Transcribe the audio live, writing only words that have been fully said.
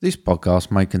This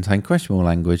podcast may contain questionable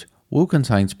language, will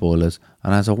contain spoilers,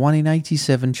 and has a 1 in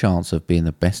 87 chance of being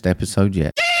the best episode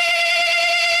yet.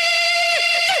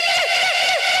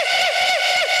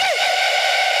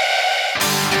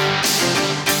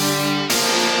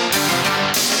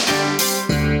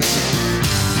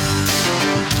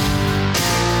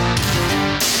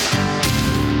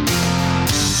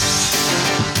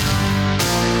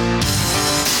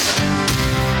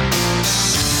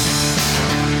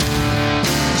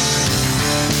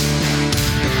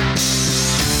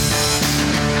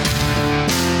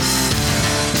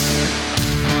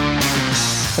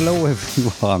 Hello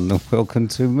everyone and welcome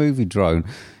to Movie Drone,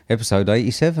 episode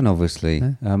 87 obviously.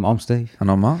 Yeah. I'm Steve. And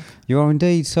I'm Mark. You are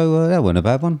indeed, so that wasn't a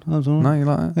bad one. That was all right. No, you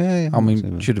like that? Yeah. I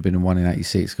mean, should have been a 1 in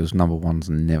 86 because number one's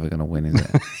never going to win, is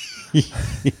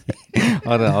it?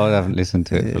 I haven't listened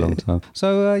to it for a long time.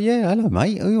 So hello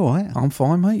mate, are you alright? I'm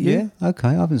fine, mate. Yeah, okay.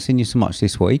 I haven't seen you so much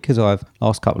this week as I've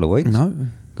last couple of weeks. No.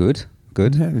 Good.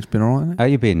 Yeah, it's been all right, hasn't it? How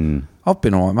you been? I've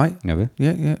been all right, mate. Have you?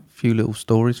 Yeah. A few little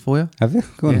stories for you. Have you?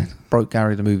 Go on. Yeah. Broke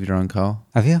Gary the movie drone car.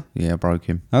 Have you? Yeah, broke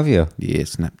him. Have you? Yeah,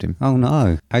 snapped him. Oh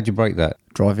no. How'd you break that?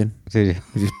 Driving. Did you?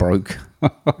 He just broke.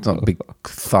 It's like a big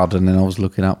thud, and then I was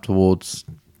looking up towards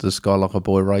the sky like a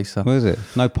boy racer. What is it?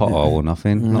 No pothole or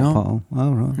nothing? No. Not pothole?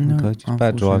 Oh right, No, okay. Just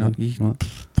bad unfortunately driving. not.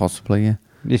 Right. Possibly, yeah.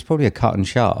 It's probably a cut and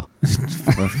shut.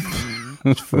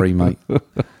 It's free, mate.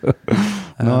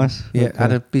 Nice. Yeah, Okay.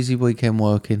 had a busy weekend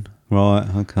working. Right,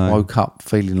 okay. Woke up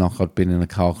feeling like I'd been in a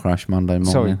car crash Monday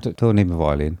morning. Sorry, don't need my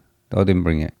violin. I didn't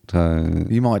bring it. So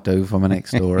You might do for my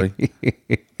next story.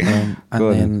 And Go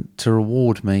on then to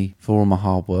reward me for all my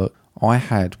hard work, I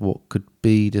had what could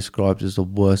be described as the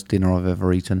worst dinner I've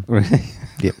ever eaten. Really?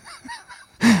 Yep.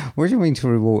 What do you mean to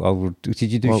reward? Oh,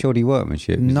 did you do shoddy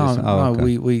workmanship? Is No, this- no.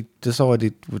 We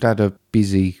decided we'd had a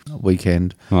busy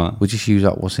weekend. Right. We just use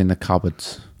up what's in the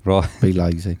cupboards. Right. Be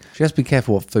lazy. She has to be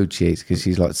careful what food she eats because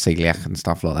she's like celiac and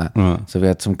stuff like that. Right. So we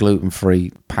had some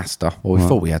gluten-free pasta. Well, we Right.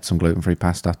 thought we had some gluten-free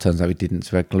pasta. Turns out we didn't. So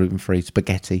we had gluten-free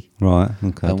spaghetti. Right,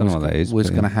 okay. I And don't know what that is. We was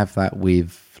but going to have that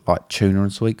with like tuna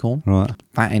and sweet corn. Right.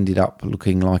 That ended up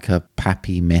looking like a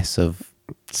pappy mess of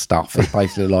stuff. It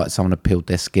basically looked like someone had peeled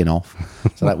their skin off.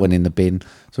 So that went in the bin.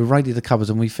 So we raided the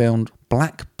cupboards and we found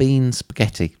black bean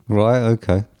spaghetti. Right,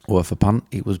 okay. Worth a punt.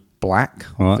 It was black,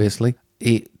 Right. obviously.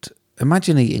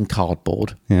 Imagine eating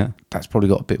cardboard. Yeah. That's probably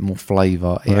got a bit more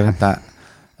flavour. It Right. had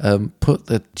that. Put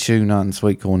the tuna and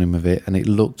sweet corn in with it, and it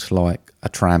looked like a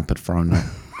tramp had thrown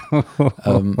it.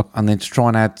 And then to try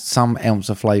and add some ounce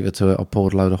of flavour to it, I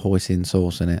poured a load of hoisin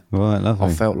sauce in it. Right, lovely.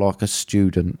 I felt like a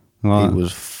student. Right. It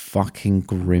was fucking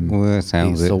grim. Well, that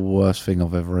sounds it's it. the worst thing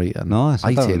I've ever eaten. Nice. I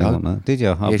Ate don't it really though. want that. Did you?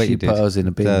 I Yeah, bet she you did. put hers in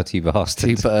a bin. Dirty She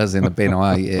bastard. put hers in a bin.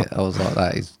 I ate it. I was like,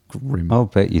 that is grim. I'll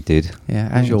bet you did. Yeah.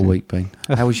 How's your week been?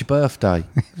 How was your birthday?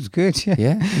 It was good, yeah.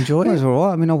 Yeah. Enjoyed It was it. all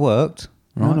right. I mean, I worked.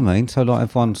 You know what I mean? So, like,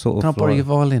 everyone sort of... Can I borrow like- your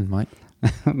violin, mate?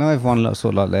 no, everyone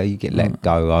sort of like that. You get let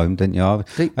go home, didn't you? I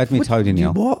had me What- toad in the you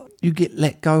arm. What? You get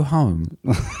let go home?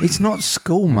 It's not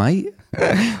school, mate.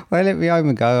 They let me home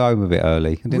and go home a bit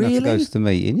early. I didn't have to go Really? to the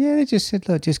meeting. Yeah, they just said,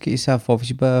 look, just get yourself off. It's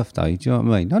your birthday. Do you know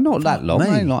what I mean? No, not that long. me.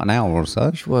 Only like an hour or so.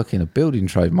 I just work in a building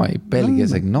trade, mate. It barely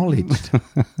gets acknowledged.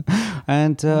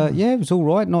 And yeah, it was all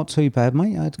right. Not too bad,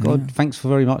 mate. Thanks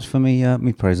very much for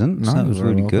me presents. No, that was you're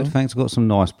very really good. welcome. Thanks. I got some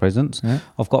nice presents. Yeah.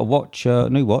 I've got a watch,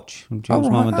 new watch from Jill's Oh,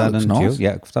 mum right, and that dad looks and Jill. nice.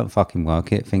 Yeah, don't fucking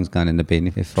work it. Things going in the bin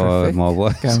if I Terrific. heard my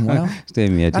work. Going well. It's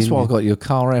doing me a That's din, why I yeah. got you a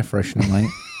car air freshener, mate.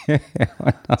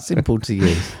 Simple to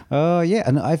use. Yeah,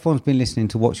 and everyone's been listening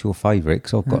to What's Your Favourite,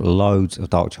 because I've got loads of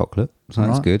dark chocolate, so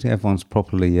that's Right. good. Everyone's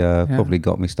probably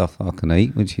got me stuff that I can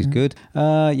eat, which is good.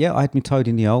 Yeah, I had me toad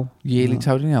in the hole. Yearly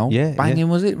toad in the hole. Yeah, Banging,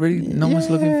 was it? Really nice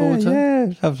looking forward to?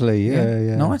 Yeah, lovely. Yeah,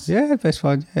 Yeah. nice. Yeah, best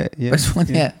one yet. Yeah. Best one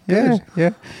yet. Yeah, Good. yeah.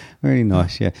 Really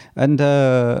nice, yeah. And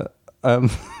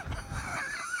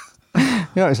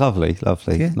yeah, it's lovely.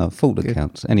 Yeah. No, fault that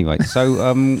counts. Anyway, so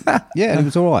yeah, it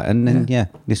was all right. And then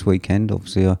this weekend,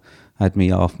 obviously, I had me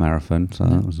half marathon, so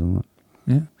that was all right.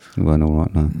 Yeah. It weren't all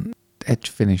right, no. Edge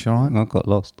finish, all right? I got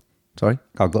lost. Sorry?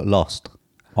 I got lost.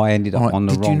 I ended up All right. on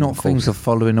the Did wrong you not course. think of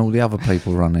following all the other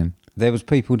people running? There was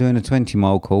people doing a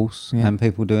 20-mile course Yeah. and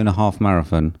people doing a half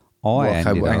marathon.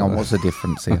 Hang on, what's the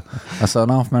difference here? So an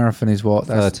half marathon is what?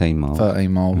 That's 13 miles.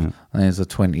 13 miles. And there's a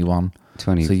 21.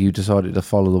 20. So you decided to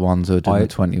follow the ones who are doing the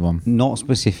 21. Not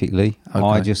specifically. Okay.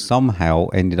 I just somehow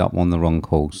ended up on the wrong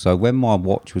course. So when my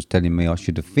watch was telling me I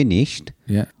should have finished,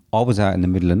 Yeah. I was out in the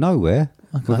middle of nowhere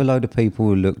with a load of people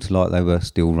who looked like they were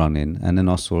still running. And then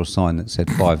I saw a sign that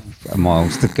said 5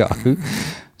 miles to go.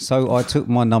 So I took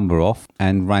my number off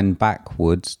and ran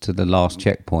backwards to the last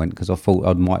checkpoint because I thought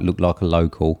I might look like a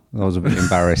local. I was a bit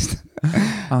embarrassed.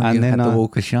 And you then had the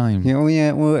walk of shame.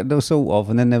 Yeah, well, there was sort of,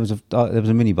 and then there was a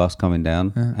minibus coming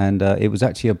down, and it was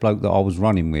actually a bloke that I was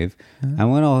running with.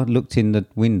 And when I looked in the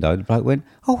window, the bloke went,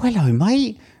 "Oh, hello,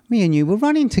 mate. Me and you were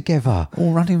running together.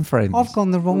 All running friends. I've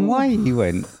gone the wrong way." He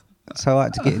went, so I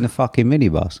had to get in the fucking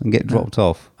minibus and get dropped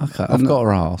off. Okay, I've got to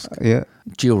ask. Yeah,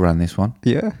 Jill ran this one.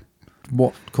 yeah.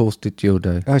 What course did Jill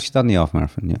do? Oh, she's done the half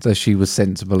marathon. Yeah, So she was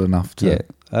sensible enough to. yeah.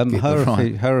 get the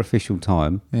right. Her official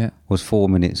time Yeah. was 4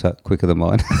 minutes quicker than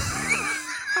mine.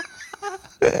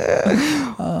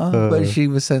 But she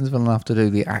was sensible enough to do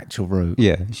the actual route.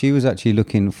 Yeah, she was actually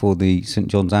looking for the St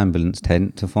John's ambulance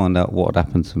tent to find out what had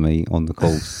happened to me on the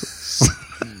course.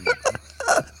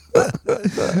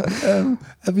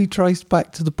 Have you traced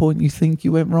back to the point you think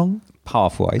you went wrong?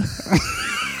 Halfway.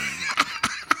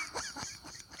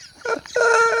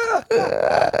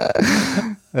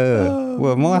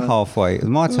 Well,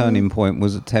 my turning point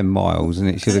was at 10 miles and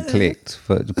it should have clicked,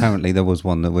 but apparently there was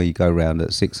one where you go round at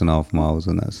 6.5 miles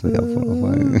and that's the other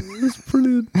halfway. That's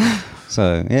brilliant.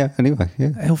 So, yeah, anyway,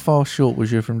 yeah. How far short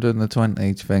was you from doing the 20, do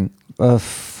you think? 4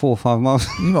 or 5 miles.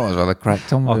 You might as well have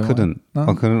cracked on with I it, couldn't. No?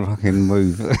 I couldn't fucking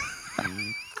move.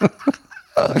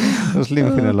 I was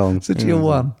limping along. So Jill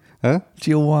won. Huh?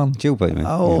 Jill won. Jill beat me.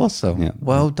 Oh, Yeah. awesome. Yeah.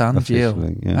 Well done, Jill.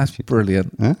 Officially, yeah. That's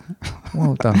brilliant. Huh?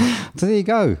 Well done. So there you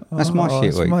go. That's my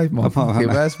shit that's week. Made my Apart from fucking,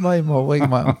 that. that's made my week,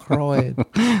 mate. I'm crying.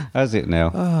 Has it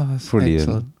now? Oh, that's Brilliant.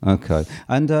 excellent. Okay.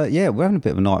 And yeah, we're having a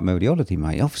bit of a nightmare with the holiday,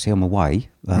 mate. Obviously, I'm away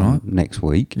Right. next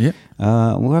week. Yep.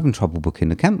 We're having trouble booking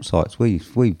the campsites.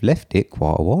 We've left it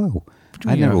quite a while.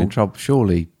 And you're having trouble.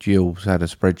 Surely Jill's had a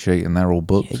spreadsheet and they're all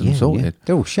booked and sorted.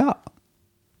 They're all shut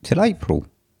till April.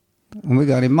 And we're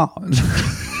going in March.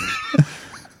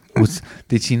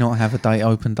 Did she not have a date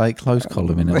open, date close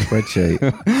column in her spreadsheet?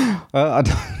 I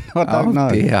don't know.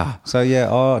 Dear. So yeah,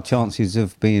 our chances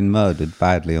of being murdered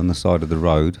badly on the side of the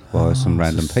road by some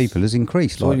random people has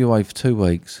increased. So you're away for 2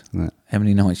 weeks. Yeah. How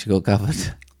many nights you got covered?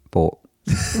 But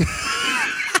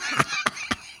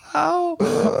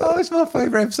Oh, it's my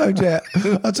favourite episode yet.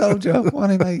 I told you,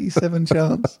 1 in 87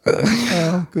 chance.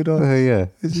 Oh, good on. yeah.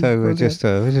 This is So we're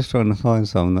brilliant. just trying to find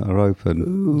some that are open.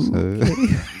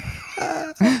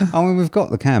 I mean, we've got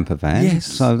the camper van, Yes.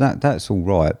 so that's all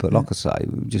right. But like I say,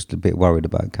 we're just a bit worried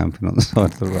about camping on the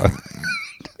side of the road.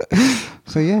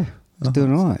 So yeah, it's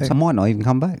doing all right. So I might not even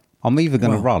come back. I'm either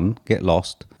going to run, get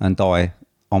lost, and die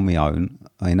on my own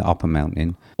in an upper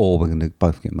mountain, or we're going to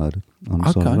both get murdered on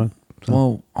the side of the road. So,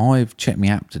 Well, I've checked my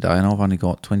app today and I've only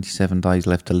got 27 days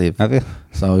left to live. have you?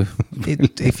 So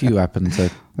if you happen to...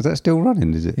 Is that still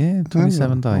running, is it? Yeah,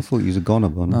 27 I days. thought you was a goner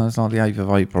by now. No, it's like the 8th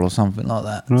of April or something like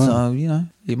that. Right. So,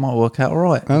 it might work out all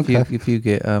right Okay. if you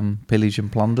get pillaged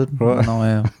and plundered Right. and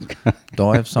I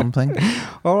die of something.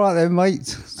 All right then, mate.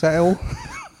 Is that all?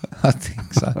 I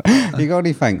think so. You got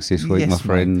any thanks this week, Yes, my mate.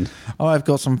 friend? I've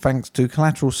got some thanks to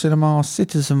Collateral Cinema,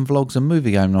 Citizen Vlogs and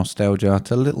Movie Game Nostalgia,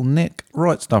 to Little Nick,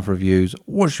 Right Stuff Reviews,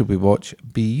 What Should We Watch,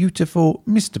 Beautiful,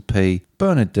 Mr. P,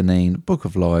 Bernard Deneen, Book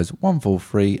of Lies,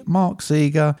 143, Mark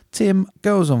Seeger, Tim,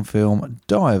 Girls on Film,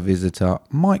 Dire Visitor,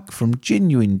 Mike from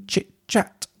Genuine Chit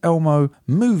Chat, Elmo,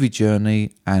 Movie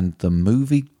Journey and The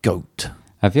Movie Goat.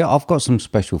 Have you? I've got some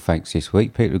special thanks this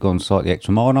week. People have gone slightly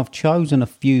extra mile, and I've chosen a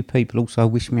few people also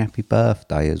wish me happy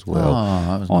birthday as well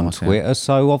that was on nice, yeah. Twitter.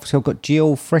 So obviously I've got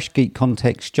Jill, Fresh Geek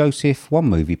Context, Joseph, One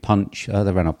Movie Punch.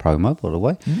 They ran a promo, by the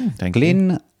way. Thank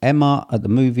Glyn, Emma at the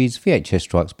movies, VHS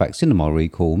Strikes Back, Cinema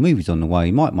Recall, Movies on the Way,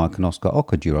 Mike and Oscar,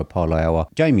 Okajuro Parlay Hour,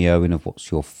 Jamie Owen of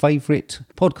What's Your Favourite,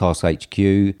 Podcast HQ,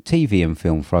 TV and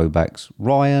Film Throwbacks,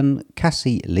 Ryan,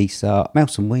 Cassie, Lisa,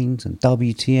 Mouse and Weens, and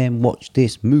WTM Watch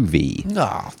This Movie.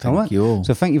 Thank All right. you all.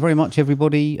 So thank you very much,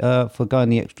 everybody, for going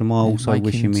the extra mile. Also Making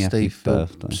wishing me happy Steve feel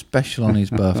birthday. special on his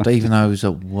birthday, even though he was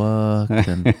at work.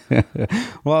 And Right,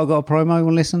 I've got a promo. Want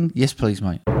to listen? yes, please,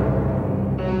 mate.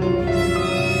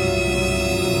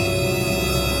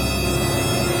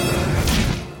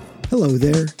 Hello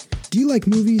there. Do you like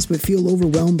movies but feel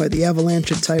overwhelmed by the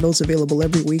avalanche of titles available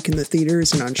every week in the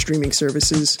theaters and on streaming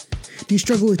services? Do you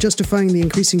struggle with justifying the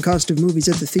increasing cost of movies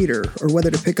at the theater or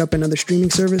whether to pick up another streaming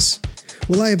service?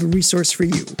 Well, I have a resource for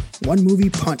you. One Movie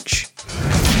Punch.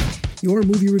 Your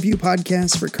movie review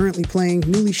podcast for currently playing,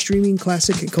 newly streaming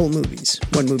classic and cult movies.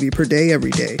 One movie per day, every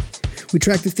day. We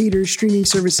track the theaters, streaming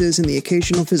services, and the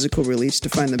occasional physical release to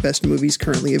find the best movies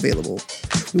currently available.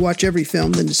 We watch every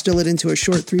film, then distill it into a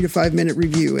short 3 to 5 minute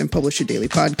review and publish a daily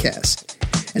podcast.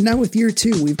 And now with year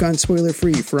 2, we've gone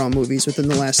spoiler-free for all movies within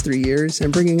the last 3 years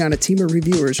and bringing on a team of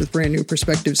reviewers with brand new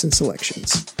perspectives and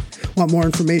selections. Want more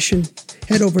information?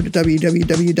 Head over to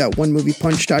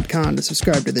www.onemoviepunch.com to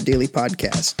subscribe to the daily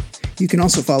podcast. You can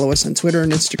also follow us on Twitter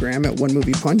and Instagram at One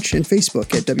Movie Punch and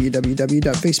Facebook at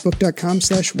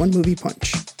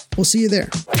www.facebook.com/OneMoviePunch. We'll see you there.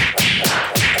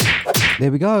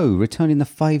 There we go. Returning the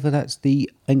favour. That's the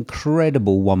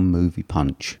incredible One Movie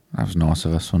Punch. That was nice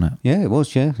of us, wasn't it? Yeah, it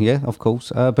was. Yeah, of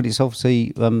course. But it's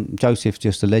obviously Joseph's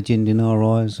just a legend in our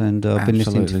eyes, and I've been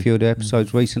listening to a few of the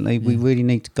episodes recently. We really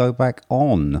need to go back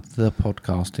on. The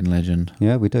podcasting legend.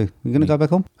 Yeah, we do. We're going to go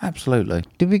back on? Absolutely.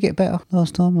 Did we get better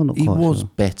last time? I'm not He quite was sure.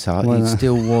 better. It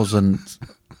still wasn't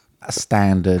a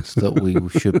standard that we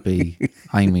should be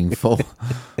aiming for,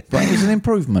 but it was an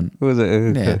improvement. Was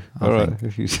it? Yeah, I All right. think.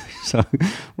 If you say so.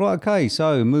 Right. Okay.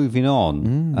 So moving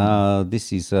on.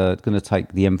 This is going to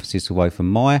take the emphasis away from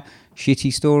my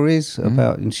shitty stories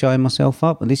about showing myself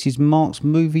up, and this is Mark's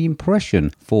movie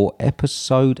impression for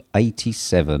episode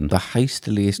 87. The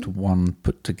hastiliest one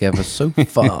put together so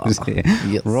far. Is it?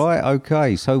 Yes. Right.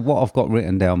 Okay. So what I've got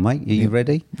written down, mate. Are you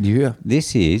ready? Yeah.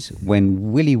 This is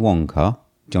when Willy Wonka,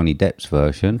 Johnny Depp's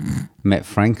version, met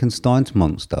Frankenstein's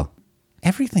monster.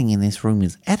 Everything in this room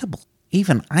is edible.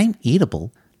 Even I'm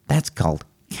eatable. That's called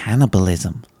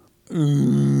cannibalism.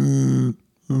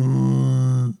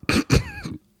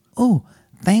 Oh,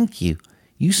 thank you.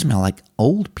 You smell like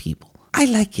old people. I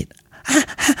like it.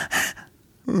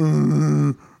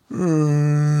 The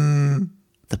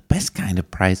best kind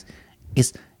of prize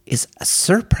is a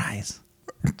surprise.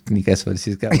 Can you guess where this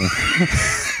is going?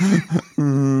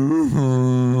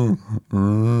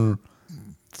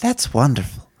 That's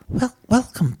wonderful. Well,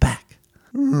 welcome back.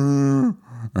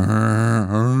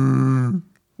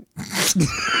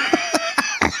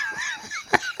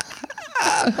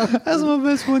 That's my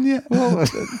best one yet.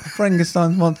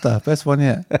 Frankenstein's monster, best one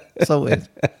yet. Sorted.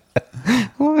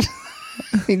 What?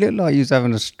 He looked like he was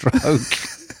having a stroke.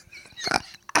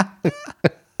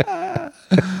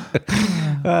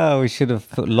 Oh, we should have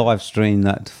live streamed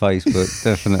that to Facebook.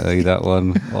 Definitely that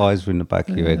one. Eyes were in the back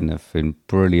of your head and everything.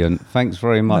 Brilliant. Thanks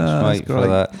very much, mate, for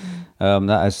that.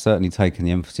 That has certainly taken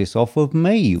the emphasis off of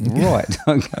me. Right.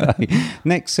 Okay.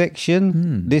 Next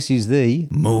section. This is the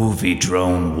Movie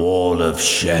Drone Wall of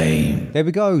Shame. There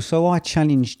we go. So I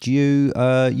challenged you.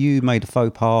 You made a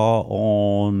faux pas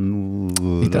on.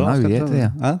 You don't know yet, do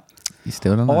you? Huh? You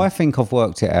still don't know? I think I've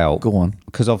worked it out. Go on.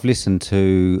 Because I've listened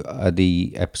to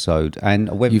the episode and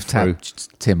I went You've through.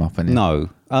 tapped Tim up in it. No.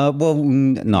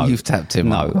 No. You've tapped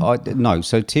Tim up. No.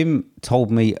 So Tim told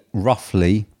me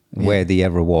roughly where the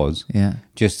error was. Yeah.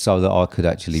 Just so that I could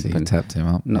actually. So you tapped him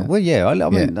up. No, yeah. well, yeah. I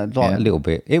mean, Yeah, like yeah. a little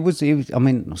bit. It was. I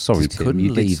mean, sorry, Just Tim. couldn't You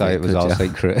did leave say it, it was could our you?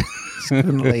 secret.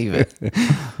 Couldn't leave it.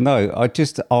 No, I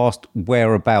just asked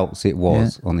whereabouts it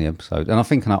was on the episode, and I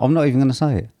think I'm not even going to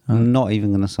say it. I'm not even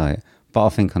going to say it, but I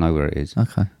think I know where it is.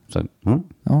 Okay. So, Oh,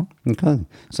 okay.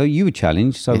 So you were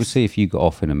challenged. So we'll see if you got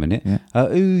off in a minute. Yeah.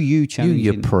 Who you challenging?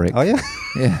 you prick. Oh yeah.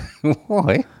 yeah.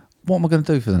 Why? What am I going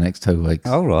to do for the next 2 weeks?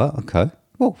 Oh right. Okay.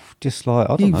 Well, just like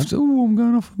I don't know. Oh, I'm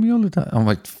going off on my holiday. I'm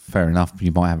like, fair enough.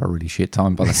 You might have a really shit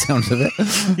time by the sounds of it.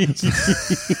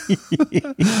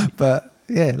 But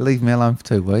yeah, leave me alone for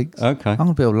 2 weeks. Okay. I'm going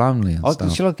to be all lonely and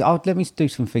stuff. Let me do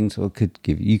some things I could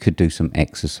give you. You could do some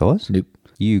exercise. Nope.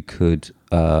 You could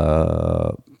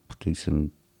do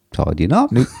some tidying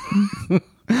up. Nope.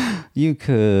 You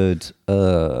could,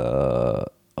 I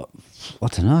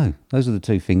don't know. Those are the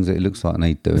two things that it looks like I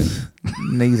need doing.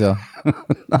 Neither.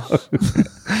 Not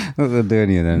going to do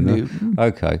any of them. No.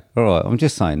 Okay. All right. I'm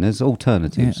just saying there's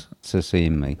alternatives to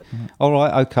seeing me. All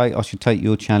right. Okay. I should take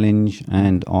your challenge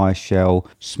and I shall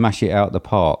smash it out the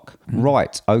park.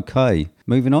 Right. Okay.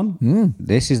 Moving on.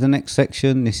 This is the next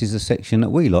section. This is the section that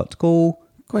we like to call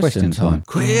Question time.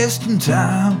 Question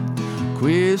time,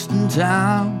 question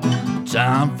time.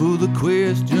 Time for the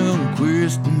question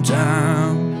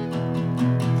time.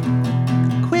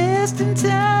 Question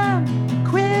time,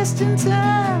 question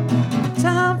time.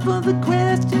 Time for the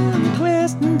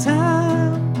question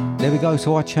time. There we go.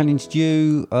 So I challenged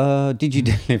you. Did you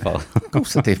deliver? Of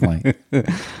course I did, mate.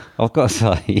 I've got to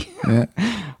say. Yeah.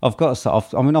 I've got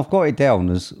it down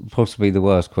as possibly the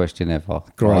worst question ever.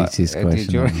 Greatest Right,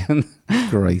 question Do you ever. reckon?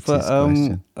 Greatest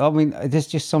question. I mean, there's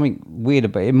just something weird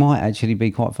about it. It might actually be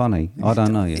quite funny. I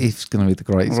don't know yet. It's going to be the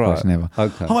greatest Right, question ever.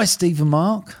 okay. Hi, Steve and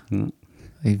Mark.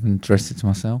 Even addressed it to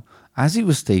myself. As it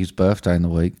was Steve's birthday in the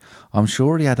week, I'm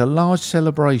sure he had a large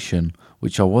celebration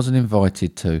which I wasn't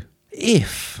invited to.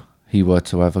 If he were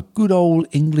to have a good old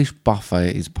English buffet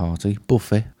at his party,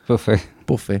 buffet,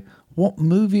 what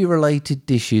movie-related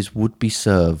dishes would be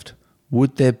served?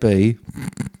 Would there be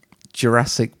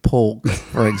Jurassic pork,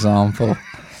 for example?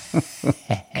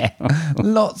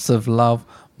 Lots of love,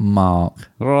 Mark.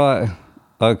 Right.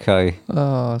 Okay.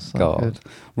 Oh, so God. good.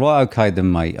 Right. Okay then,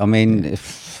 mate. I mean,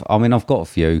 I've got a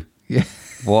few. Yeah.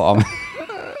 What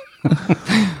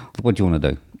What do you want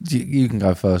to do? You can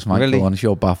go first, mate. Really? Go on, it's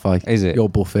your buffet. Is it? Your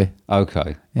buffet.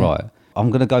 Okay, right.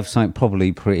 I'm going to go for something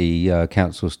probably pretty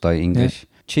council estate English.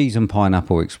 Cheese and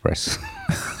Pineapple Express.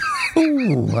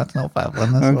 Ooh, that's not a bad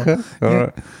one. That's Okay, all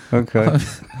right. Okay.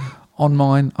 On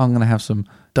mine, I'm going to have some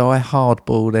Die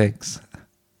hard-boiled eggs.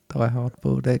 Die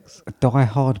hard-boiled eggs. Die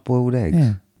hard-boiled eggs?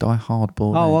 Yeah, Die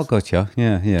hard-boiled Oh, eggs. I got you.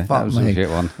 Yeah. Fuck that was me. a shit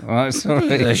one. All right, sorry.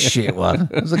 A shit one.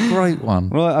 It was a great one.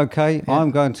 Right, okay. I'm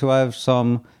going to have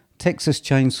some Texas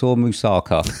Chainsaw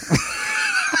Moussaka.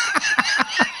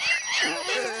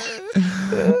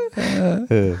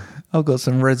 I've got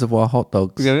some reservoir hot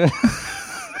dogs.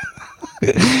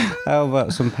 How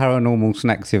about some paranormal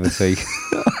snacktivity?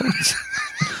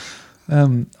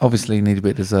 Obviously, you need a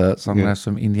bit of dessert, so I'm going to have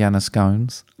some Indiana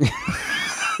scones.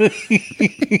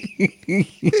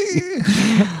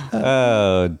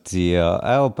 Oh, dear.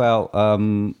 How about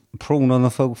prawn on the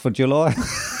 4th of July?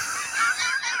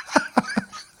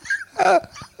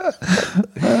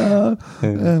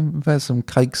 I've had some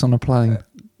cakes on a plane.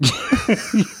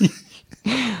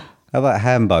 How about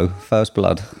Hambo, First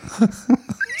Blood?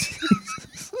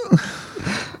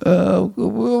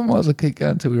 We might as well keep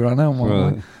going until we run out,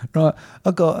 might we? Right,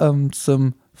 I've got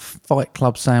some Fight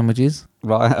Club sandwiches.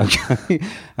 Right, okay.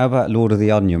 How about Lord of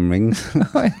the Onion Rings?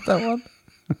 I had that one.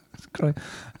 It's great.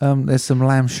 There's some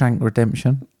lamb shank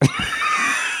redemption.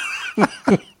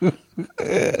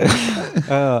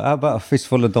 How about a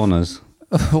fistful of Donners?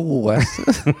 Oh,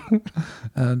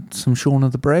 some Shaun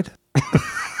of the Bread.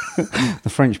 The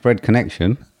French Bread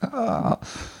Connection.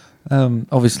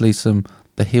 Obviously, some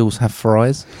The Hills Have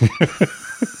Fries.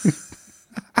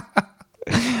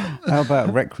 How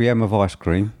about Requiem of Ice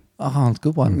Cream? Oh, it's a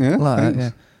good one. Yeah, I like that, thanks.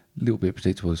 yeah. A little bit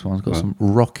predictable, this one. It's got some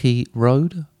Rocky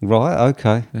Road. Right,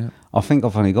 okay. Yeah. I think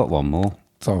I've only got one more.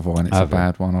 So I've it's a Have you?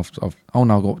 bad one. Oh,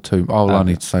 no, I've got two. I'll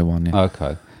only need to say one, yeah.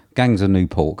 Okay. Gangs of New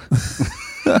Pork.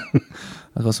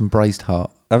 I've got some braised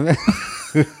heart. Have you?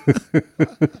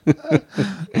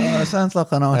 It sounds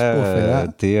like a nice buffet,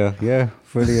 that. Dear, yeah,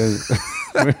 brilliant.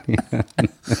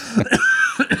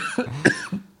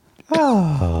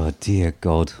 Oh, dear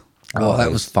God. Oh,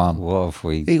 that was fun. What have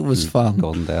we It was fun.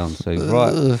 gone down to?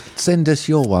 Right. Send us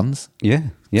your ones. Yeah.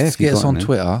 Just if you've get us got on any.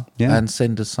 Twitter Yeah. and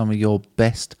send us some of your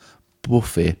best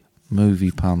buffet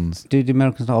movie puns. Do the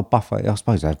Americans not have buffet? I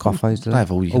suppose they have buffets. They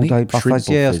have all you can day eat shrimp buffets.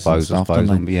 Yeah, I buffets and suppose. stuff,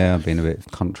 don't they? Yeah, I've been a bit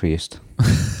countryist.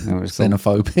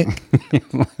 Xenophobic.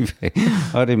 Maybe.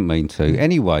 I didn't mean to.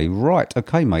 Anyway, right.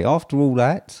 Okay, mate. After all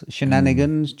that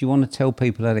shenanigans, do you want to tell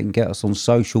people how they can get us on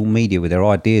social media with their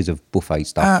ideas of buffet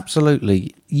stuff?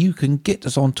 Absolutely. You can get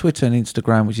us on Twitter and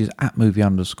Instagram, which is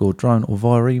 @movie_drone, or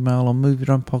via email on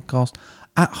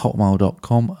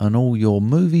moviedronepodcast@hotmail.com, and all your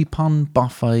movie pun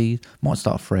buffets, might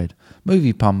start Fred,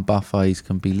 movie pun buffets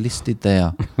can be listed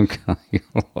there. Okay.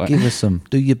 All right. Give us some.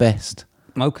 Do your best.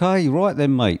 Okay, right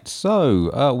then, mate.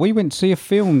 So, we went to see a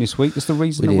film this week. That's the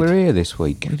reason We that did. we're here this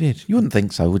week. We did. You wouldn't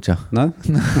think so, would you? No?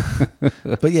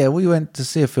 But yeah, we went to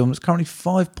see a film that's currently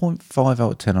 5.5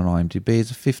 out of 10 on IMDb.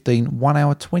 It's a 1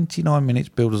 hour, 29 minutes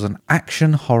billed as an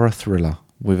action horror thriller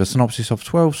with a synopsis of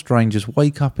 12 strangers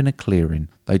wake up in a clearing.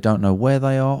 They don't know where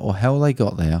they are or how they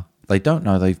got there. They don't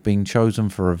know they've been chosen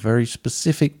for a very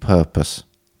specific purpose,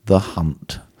 the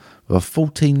hunt. With a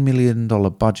 $14 million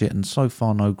budget and so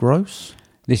far no gross.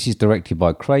 This is directed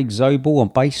by Craig Zobel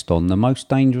and based on The Most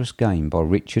Dangerous Game by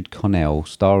Richard Connell,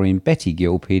 starring Betty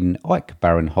Gilpin, Ike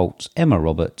Barinholtz, Emma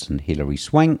Roberts and Hilary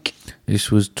Swank.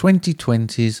 This was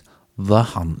 2020's The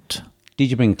Hunt. Did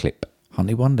you bring a clip?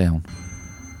 Hunted one down.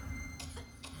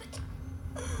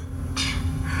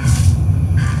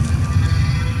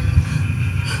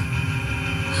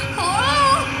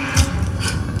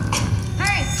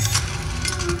 Hey!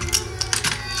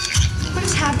 What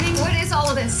is happening? What is all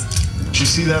of this? Did you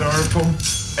see that article?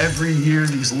 Every year,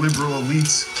 these liberal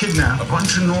elites kidnap a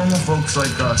bunch of normal folks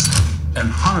like us and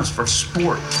hunt us for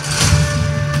sport.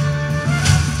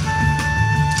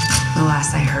 The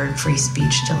last I heard, free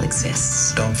speech still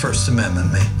exists. Don't First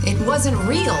Amendment me. It wasn't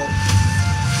real.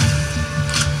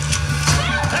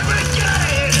 Everybody get out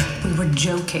of here! We were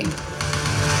joking.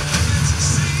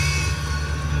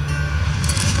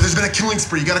 There's been a killing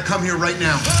spree. You gotta come here right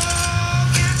now.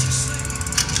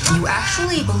 You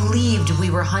actually believed we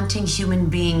were hunting human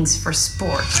beings for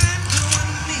sport.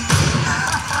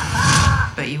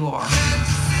 But you are.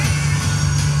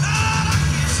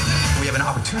 We have an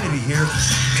opportunity here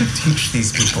to teach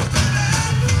these people.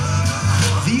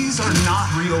 These are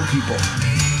not real people.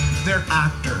 They're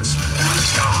actors.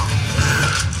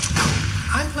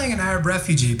 I'm playing an Arab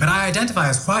refugee, but I identify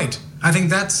as white. I think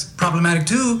that's problematic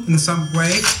too, in some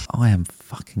way. I am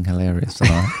fucking hilarious,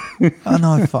 aren't I? And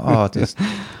I thought, just...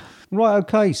 Right,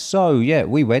 okay, so, yeah,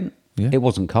 we went. Yeah. It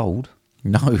wasn't cold.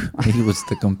 No, it was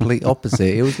the complete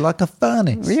opposite. It was like a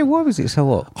furnace. Yeah, why was it so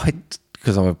hot?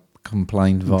 Because I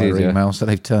complained via email, so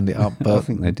they've turned it up. But I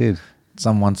think they did.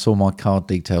 Someone saw my card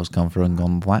details come through and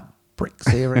gone, that prick's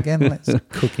here again, let's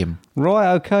cook him.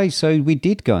 Right, okay, so we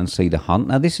did go and see The Hunt.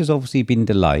 Now, this has obviously been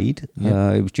delayed.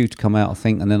 Yeah. It was due to come out, I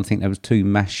think, and then I think there was 2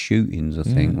 mass shootings, I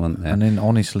think, weren't there? And then,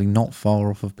 honestly, not far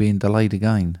off of being delayed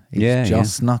again. It's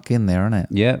just snuck in there, isn't it?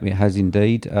 Yeah, it has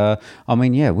indeed. I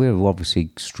mean, yeah, we're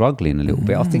obviously struggling a little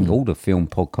bit. I think all the film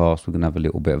podcasts, we're going to have a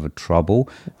little bit of a trouble.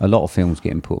 A lot of films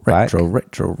getting put back.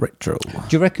 Retro. Do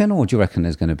you reckon, or do you reckon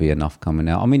there's going to be enough coming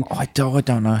out? I mean... I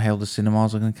don't know how the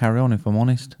cinemas are going to carry on, if I'm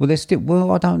honest.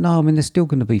 Well, I don't know. I mean, there's still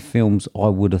going to be films I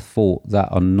would have thought that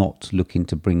are not looking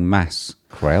to bring mass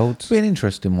crowds. It'll be an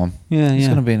interesting one. Yeah, It's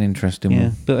going to be an interesting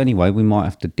one. But anyway, we might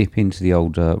have to dip into the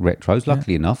old retros.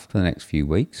 Luckily enough, for the next few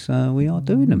weeks, we are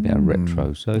doing a bit of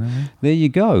retro. So there you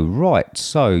go. Right.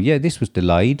 So, yeah, this was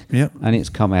delayed and it's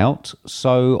come out.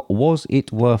 So was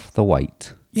it worth the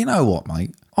wait? You know what,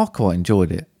 mate? I quite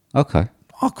enjoyed it. Okay.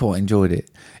 I quite enjoyed it.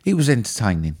 It was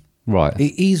entertaining. Right.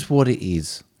 It is what it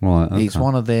is. Right. Okay. It's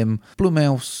one of them.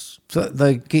 Blumhouse,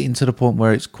 they're getting to the point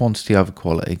where it's quantity over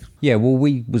quality. Yeah, well,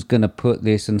 we was going to put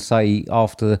this and say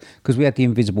after... Because we had The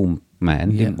Invisible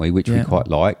Man, didn't we? Which we quite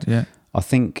liked. Yeah. I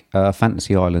think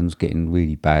Fantasy Island's getting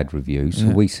really bad reviews. So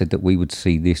we said that we would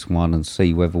see this one and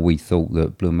see whether we thought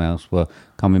that Blumhouse were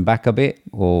coming back a bit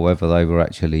or whether they were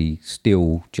actually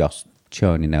still just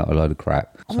churning out a load of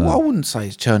crap. So. Well, I wouldn't say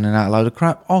it's churning out a load of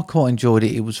crap. I quite enjoyed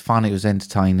it. It was fun. It was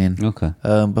entertaining. Okay.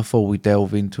 Before we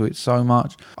delve into it so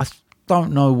much, I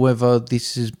don't know whether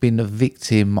this has been a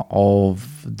victim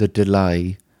of the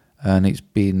delay and it's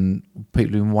been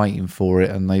people have been waiting for it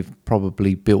and they've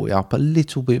probably built it up a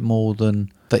little bit more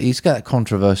than that. It's got that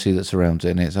controversy that surrounds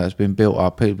it, and it, so it's been built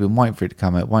up. People have been waiting for it to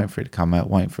come out, waiting for it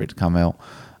to come out.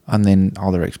 And then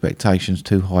are their expectations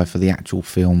too high for the actual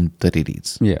film that it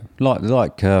is? Yeah,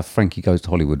 like Frankie Goes to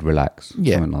Hollywood, Relax,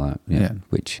 something like that. Yeah,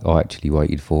 which I actually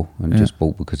waited for and just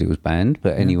bought because it was banned.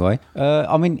 But anyway,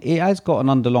 I mean, it has got an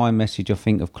underlying message, I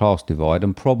think, of class divide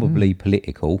and probably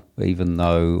political, even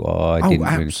though I didn't. Oh,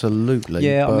 absolutely.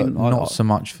 Yeah, but I mean, not so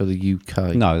much for the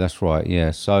UK. No, that's right.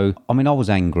 Yeah, so I mean, I was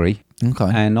angry.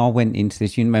 Okay. And I went into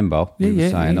this, you remember,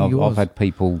 I've had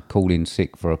people call in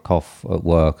sick for a cough at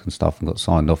work and stuff and got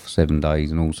signed off for 7 days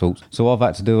and all sorts. So I've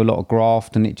had to do a lot of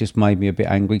graft and it just made me a bit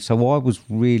angry. So I was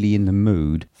really in the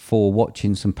mood for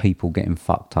watching some people getting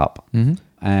fucked up. Mm-hmm.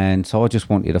 And so I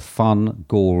just wanted a fun,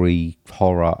 gory,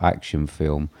 horror action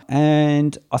film.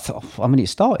 And I thought, I mean, it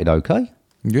started okay.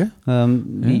 Yeah.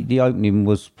 The opening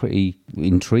was pretty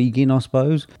intriguing, I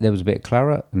suppose. There was a bit of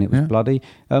claret and it was bloody.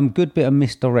 Good bit of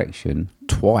misdirection.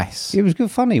 Twice. It was good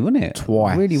funny, wasn't it?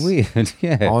 Twice. Really weird,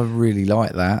 yeah. I really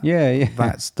like that. Yeah.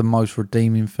 That's the most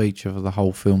redeeming feature for the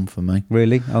whole film for me.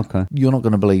 Really? Okay. You're not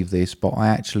going to believe this, but I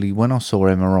actually, when I saw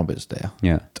Emma Roberts there,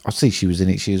 I see she was in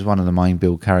it. She was one of the main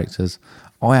build characters.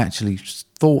 I actually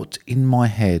thought in my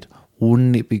head,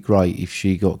 wouldn't it be great if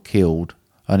she got killed?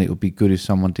 And it would be good if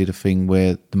someone did a thing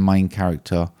where the main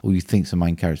character, or you think the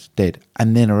main character's dead,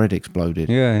 and then her head exploded.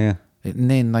 Yeah.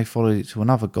 And then they followed it to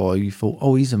another guy who you thought,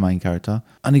 oh, he's the main character,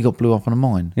 and he got blew up on a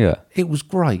mine. Yeah. It was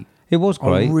great. It was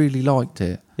great. I really liked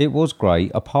it. It was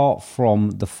great, apart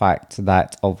from the fact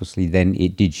that obviously then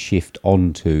it did shift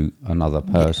onto another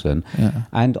person. Yeah.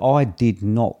 And I did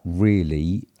not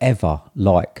really ever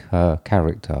like her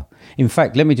character. In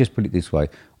fact, let me just put it this way.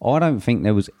 I don't think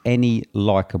there was any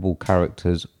likeable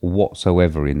characters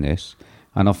whatsoever in this.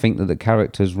 And I think that the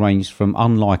characters ranged from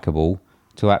unlikable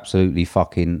to absolutely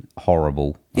fucking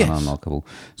horrible and unlikable.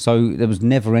 So there was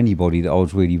never anybody that I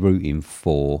was really rooting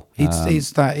for.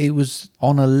 It's that it was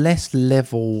on a less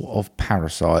level of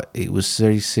Parasite. It was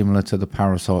very similar to the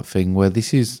Parasite thing, where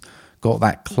this is got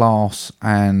that class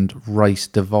and race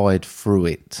divide through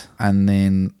it. And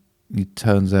then it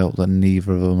turns out that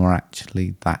neither of them are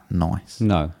actually that nice.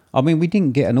 No. I mean, we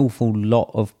didn't get an awful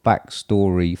lot of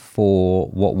backstory for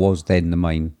what was then the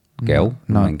main girl,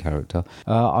 the main character.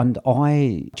 And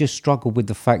I just struggled with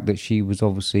the fact that she was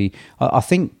obviously... I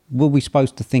think, were we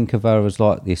supposed to think of her as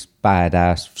like this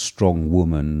badass, strong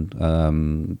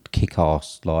woman,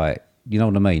 kick-ass, like... You know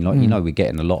what I mean? Like, you know, we're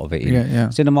getting a lot of it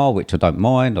in cinema, which I don't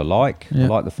mind. I like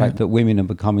the fact that women are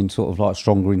becoming sort of like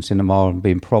stronger in cinema and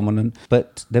being prominent.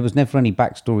 But there was never any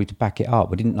backstory to back it up.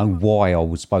 I didn't know why I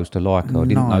was supposed to like her. I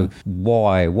didn't know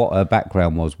why, what her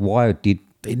background was. Why did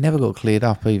it never got cleared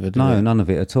up either, did No, it? none of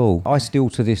it at all. I still,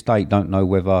 to this date, don't know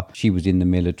whether she was in the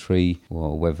military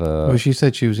or whether... Well, she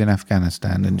said she was in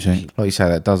Afghanistan, didn't she? Like you say,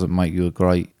 that doesn't make you a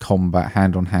great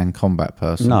hand-on-hand combat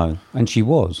person. No, and she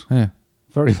was. Yeah.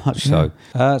 Very much so.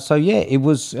 It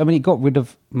was... I mean, it got rid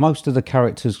of most of the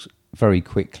characters very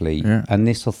quickly, and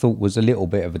this, I thought, was a little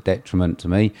bit of a detriment to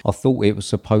me. I thought it was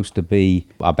supposed to be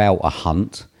about a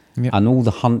hunt, and all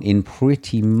the hunting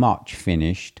pretty much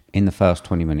finished in the first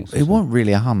 20 minutes. It wasn't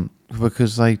really a hunt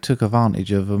because they took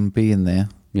advantage of them being there.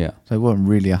 Yeah. So it wasn't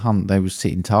really a hunt. They were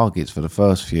sitting targets for the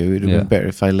first few. It'd have been better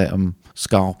if they let them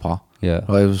scarper. Yeah. Like,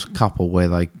 there was a couple where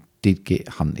they did get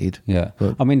hunted. Yeah.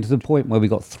 But I mean, to the point where we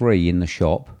got 3 in the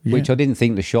shop, which I didn't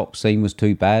think the shop scene was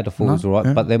too bad. I thought it was all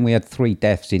right. But then we had 3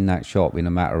 deaths in that shop in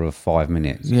a matter of 5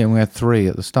 minutes. yeah, and we had 3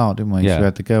 at the start, didn't we? Yeah. So we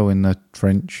had the girl in the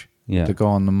trench, Yeah. the guy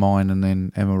on the mine, and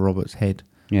then Emma Roberts' head.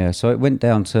 Yeah, so it went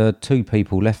down to 2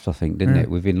 people left, I think, didn't it,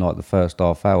 within like the first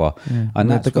half hour. Yeah. And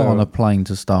we had that's the guy where- on a plane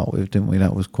to start with, didn't we?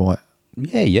 That was quite...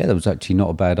 Yeah, that was actually not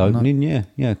a bad opening.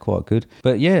 Yeah, quite good.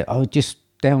 But yeah, I was just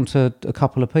down to a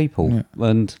couple of people. Yeah.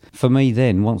 And for me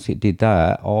then, once it did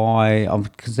that,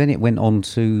 because then it went on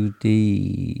to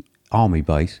the army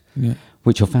base,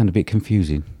 which I found a bit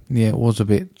confusing. Yeah, it was a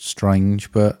bit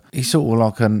strange, but it's sort of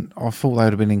like I thought they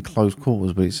would have been in close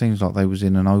quarters, but it seems like they was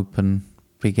in an open,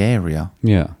 big area.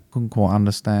 Yeah. Couldn't quite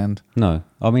understand. No,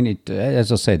 I mean, it,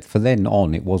 as I said, for then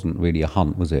on, it wasn't really a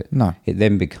hunt, was it? No. It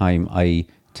then became a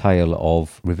tale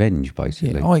of revenge,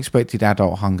 basically. Yeah, I expected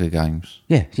adult Hunger Games.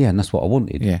 Yeah, and that's what I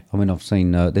wanted. Yeah. I mean, I've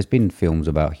seen, there's been films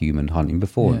about human hunting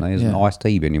before, haven't there? There's an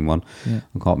Ice-T been in one. Yeah.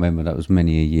 I can't remember, that was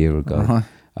many a year ago.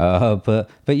 Right.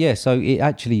 But yeah, so it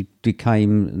actually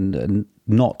became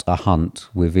not a hunt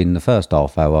within the first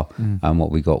half hour, and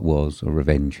what we got was a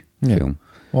revenge film.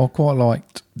 Well, I quite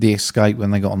liked the escape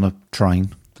when they got on the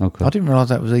train. Okay. I didn't realise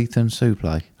that was Ethan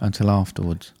Suplee until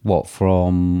afterwards. What,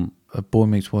 from... Boy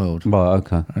Meets World Right,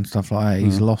 okay. and stuff like that.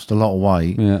 He's lost a lot of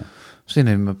weight. Yeah. Seen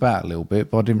him about a little bit,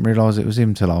 but I didn't realise it was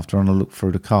him till after. And I looked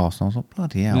through the cast and I was like,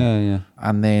 bloody hell. Yeah.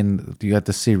 And then you had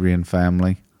the Syrian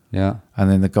family. Yeah. And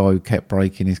then the guy who kept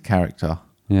breaking his character.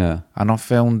 Yeah. And I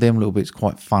found them little bits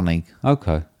quite funny.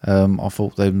 Okay. I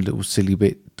thought them little silly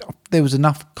bit. There was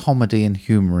enough comedy and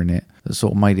humour in it that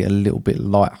sort of made it a little bit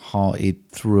light-hearted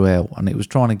throughout. And it was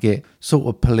trying to get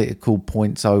sort of political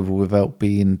points over without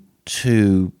being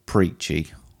too preachy.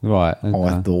 Right.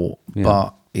 Okay. I thought, Yeah.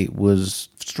 but it was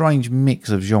a strange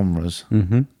mix of genres.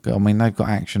 Mm-hmm. I mean, they've got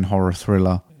action, horror,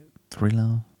 thriller.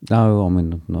 No, I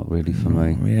mean, not really for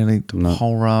me. Really, No.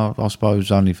 horror. I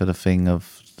suppose only for the thing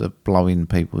of the blowing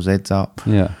people's heads up.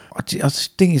 Yeah. I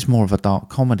just think it's more of a dark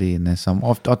comedy in there. I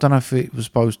don't know if it was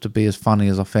supposed to be as funny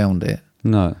as I found it.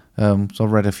 No. So I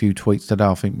read a few tweets today.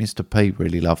 I think Mr. P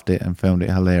really loved it and found it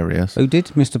hilarious. Who did?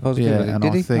 Mr. Positive? Yeah, and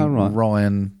did I he? think Oh, right.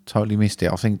 Ryan totally missed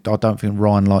it. I don't think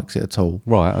Ryan likes it at all.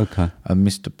 Right, okay. And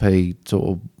Mr. P sort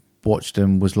of watched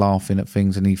and was laughing at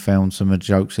things, and he found some of the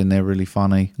jokes in there really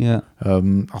funny. Yeah.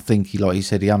 I think he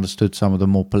said he understood some of the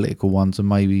more political ones, and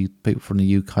maybe people from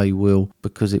the UK will,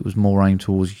 because it was more aimed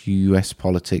towards US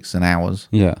politics than ours.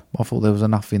 Yeah. I thought there was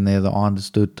enough in there that I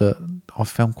understood that I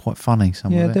found quite funny.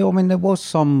 Some of it. There was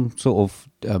some sort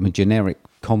of generic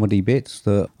comedy bits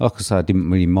that, like I say, I didn't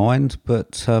really mind.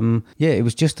 But it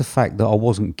was just the fact that I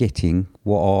wasn't getting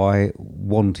what I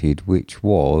wanted, which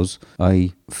was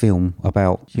a film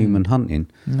about human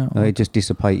hunting. No. It just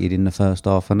dissipated in the first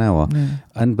half an hour. Yeah.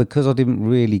 And because I didn't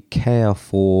really care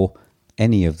for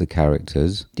any of the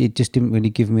characters, it just didn't really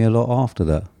give me a lot after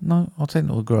that. No, I tend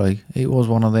to agree. It was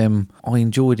one of them. I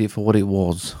enjoyed it for what it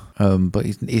was, but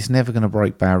it's never going to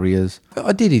break barriers. But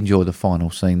I did enjoy the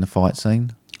final scene, the fight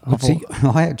scene.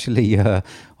 I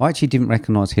actually didn't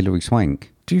recognise Hilary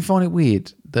Swank. Do you find it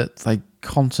weird that they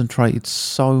concentrated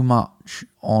so much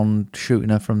on shooting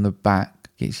her from the back,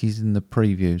 yet she's in the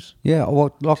previews? Yeah,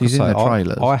 well, like She's I say, in the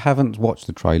trailers. I haven't watched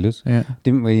the trailers. Yeah.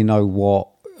 Didn't really know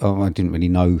I didn't really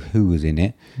know who was in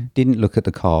it. Didn't look at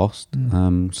the cast.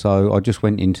 So I just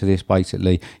went into this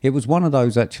basically. It was one of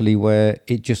those actually where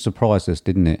it just surprised us,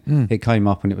 didn't it? It came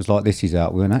up and it was like, this is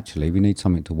out. We went, actually, we need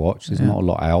something to watch. There's not a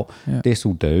lot out. Yeah. This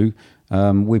will do.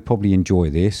 We probably enjoy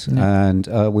this, and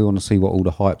we want to see what all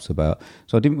the hype's about.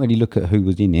 So I didn't really look at who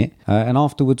was in it. And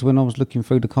afterwards, when I was looking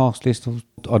through the cast list,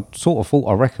 I sort of thought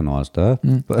I recognised her.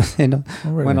 But then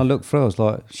when I looked through, I was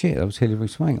like, shit, that was Hilary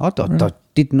Swank. I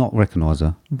did not recognise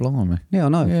her. Blimey. Yeah, I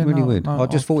know. Yeah, really no, weird. no, I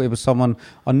just thought it was someone...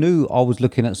 I knew I was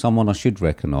looking at someone I should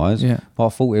recognise, but I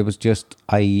thought it was just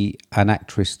an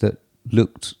actress that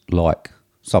looked like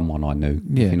someone I knew,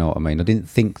 if you know what I mean. I didn't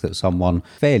think that someone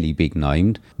fairly big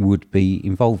named would be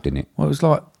involved in it. Well, it was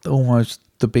like almost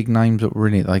the big names that were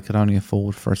in it, they could only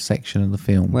afford for a section of the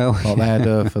film. Well, like they had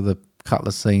her for the couple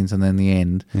of scenes and then the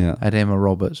end. Yeah. Had Emma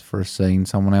Roberts for a scene,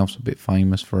 someone else a bit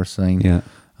famous for a scene. Yeah.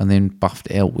 And then buffed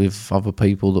it out with other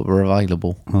people that were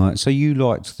available. Right. So you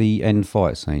liked the end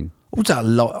fight scene? Also, a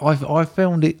lot. I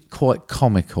found it quite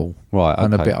comical, Right,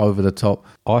 and a okay. bit over the top.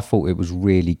 I thought it was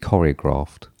really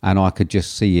choreographed, and I could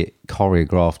just see it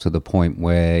choreographed to the point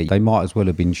where they might as well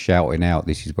have been shouting out,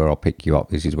 "This is where I'll pick you up.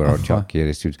 This is where I'll chuck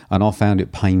you." And I found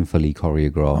it painfully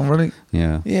choreographed. Oh, really?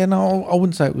 Yeah. Yeah, no, I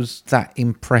wouldn't say it was that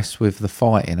impressed with the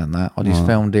fighting and that. I just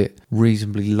found it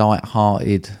reasonably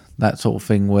light-hearted, that sort of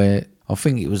thing. Where I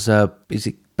think it was, is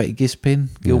it Betty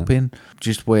Gilpin?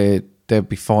 Just where they'd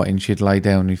be fighting, she'd lay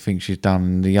down, you think she's done,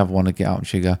 and the other one would get up and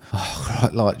she'd go, oh,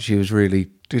 right, like she was really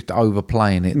just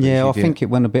overplaying it. Yeah, I think it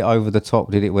went a bit over the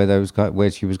top, did it?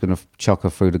 Where she was going to chuck her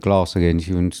through the glass again.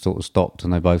 She sort of stopped,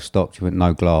 and they both stopped. She went,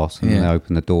 no glass, and then they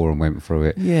opened the door and went through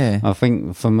it. Yeah. I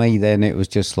think for me then it was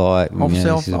just like,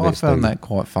 Obviously, I found that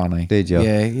quite funny. Did you?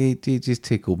 Yeah, it just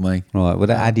tickled me. Right, well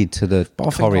that added to the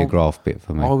choreographed bit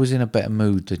for me. I was in a better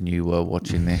mood than you were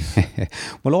watching this.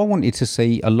 Well, I wanted to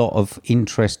see a lot of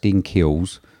interesting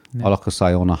kills. Like I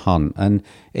say, on a hunt, and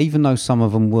even though some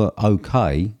of them were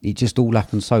okay, it just all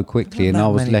happened so quickly, and I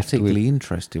was left particularly with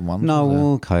interesting ones.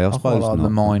 no. Okay, I suppose like not. the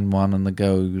mine one and the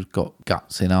girl who's got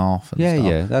guts in half. And stuff.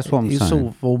 Yeah, that's what I'm saying. It sort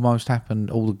of almost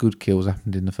happened. All the good kills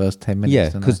happened in the first 10 minutes.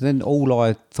 Yeah, because then all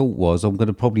I thought was I'm going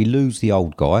to probably lose the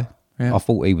old guy. Yeah. I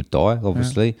thought he would die,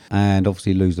 obviously, and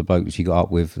obviously lose the bloke that she got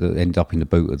up with that ended up in the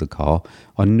boot of the car.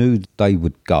 I knew they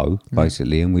would go,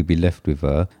 basically, and we'd be left with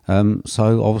her.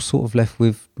 So I was sort of left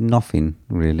with nothing,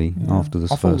 really, after the I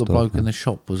first thought the bloke half. in the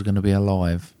shop was going to be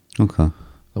alive. Okay.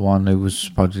 The one who was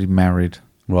supposedly married.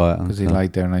 Right. Because he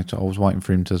laid there and I was waiting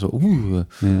for him to sort of, ooh.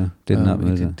 Yeah, didn't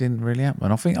happen, did it? Didn't really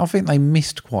happen. I think they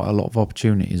missed quite a lot of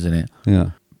opportunities in it.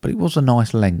 Yeah. But it was a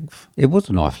nice length. It was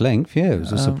a nice length, yeah. It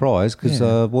was a surprise because,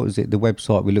 what was it, the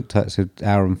website we looked at said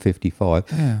hour and 55.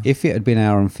 Yeah. If it had been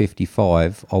hour and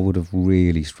 55, I would have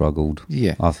really struggled,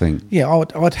 Yeah. I think. Yeah,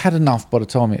 I'd had enough by the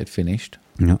time it had finished.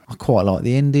 Yeah. I quite like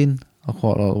the ending. I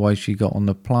quite like the way she got on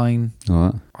the plane. All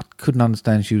right. I couldn't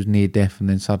understand she was near death and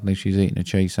then suddenly she's eating a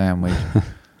cheese sandwich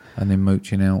and then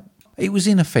mooching out. It was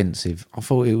inoffensive. I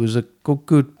thought it was a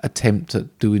good attempt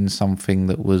at doing something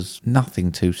that was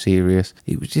nothing too serious.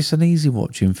 It was just an easy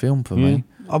watching film for me.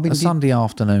 I mean, a Sunday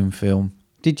afternoon film.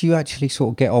 Did you actually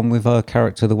sort of get on with her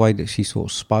character, the way that she sort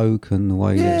of spoke and the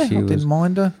way that she I was? didn't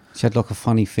mind her. She had like a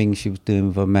funny thing she was doing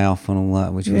with her mouth and all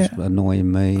that, which was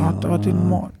annoying me. I didn't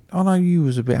mind. I know you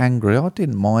was a bit angry. I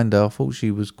didn't mind her. I thought she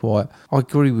was quite... I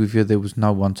agree with you, there was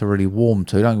no one to really warm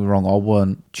to. Don't get me wrong, I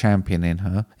weren't championing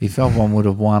her. If everyone would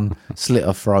have won, slit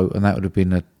her throat, and that would have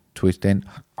been a twist end,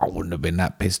 I wouldn't have been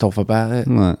that pissed off about it.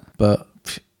 Right. But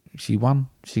she won.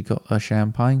 She got her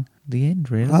champagne. The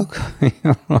end, really. Okay,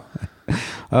 right.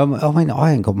 I mean,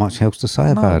 I ain't got much else to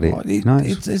say about it.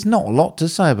 It's not a lot to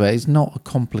say about it. It's not a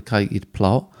complicated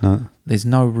plot. No. There's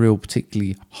no real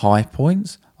particularly high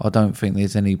points. I don't think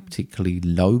there's any particularly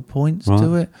low points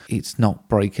to it. It's not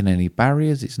breaking any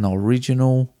barriers. It's not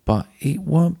original, but it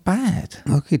weren't bad.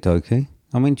 Okie dokie.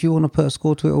 I mean, do you want to put a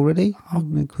score to it already?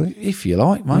 If you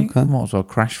like, mate. Okay. Might as well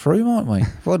crash through, might we?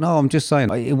 Well, no, I'm just saying,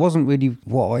 it wasn't really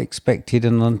what I expected,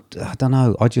 and I don't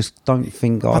know, I just don't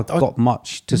think I've got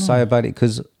much to say about it,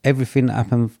 because everything that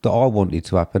happened that I wanted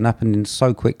to happen happened in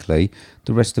so quickly,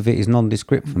 the rest of it is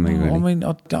nondescript for me, really. I mean,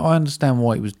 I understand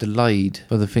why it was delayed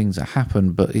for the things that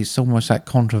happened, but it's almost that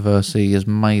controversy has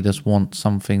made us want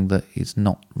something that is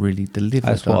not really delivered.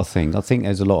 That's what I think. I think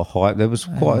there's a lot of hype. There was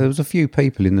a few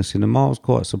people in the cinema. I was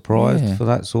quite surprised for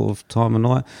that sort of time of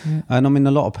night. Yeah. And I mean,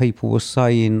 a lot of people were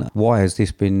saying, why has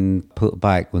this been put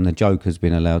back when the Joker's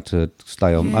been allowed to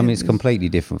stay on? Yeah, I mean, it's a completely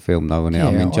different film, though, isn't it? Yeah,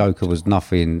 I mean, Joker was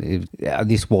nothing.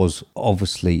 This was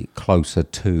obviously closer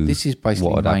to this is basically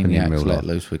what had happened in real maniacs life. let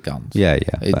loose with guns. Yeah.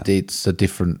 It's a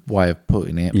different way of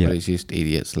putting it, but it's just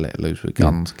idiots let loose with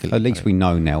guns. Yeah. At least we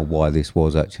know now why this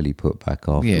was actually put back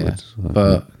afterwards. Yeah,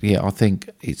 but I think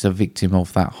it's a victim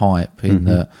of that hype in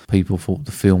that people thought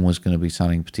the film was going to be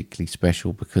something particularly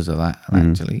special because of that.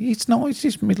 And actually, it's not. It's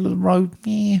just middle of the road.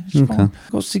 Yeah, it's fine.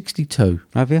 I've got 62.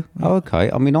 Have you? Oh,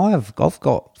 okay. I mean, I've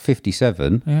got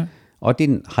 57. Yeah. I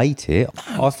didn't hate it.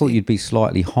 I thought you'd be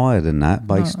slightly higher than that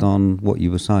based on what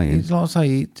you were saying. It's like I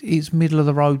say, it's middle of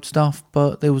the road stuff,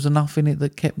 but there was enough in it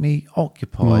that kept me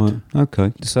occupied. Right.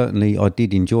 Okay. Certainly, I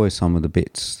did enjoy some of the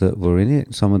bits that were in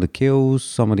it, some of the kills,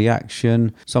 some of the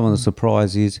action, some of the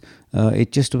surprises.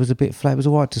 It just was a bit flat. It was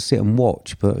all right to sit and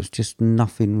watch, but it was just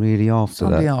nothing really after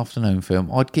Sunday that. afternoon film.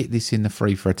 I'd get this in the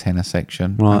 3 for a tenner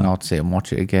section, Right. and I'd sit and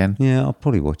watch it again. Yeah, I'll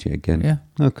probably watch it again. Yeah.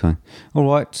 Okay. All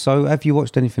right. So, have you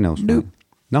watched anything else? Nope. mate?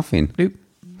 Nothing. Nope.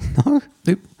 No.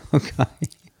 Nope. Okay.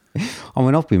 I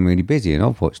mean, I've been really busy and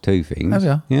I've watched 2 things. Have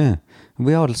you? Yeah.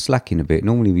 We are slacking a bit.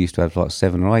 Normally we used to have like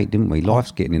 7 or 8, didn't we?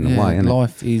 Life's getting in the way, isn't it?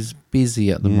 Life is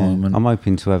busy at the moment. I'm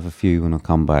hoping to have a few when I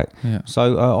come back. Yeah.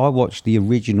 So I watched the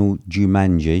original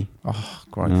Jumanji. Oh,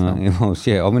 great film. It was,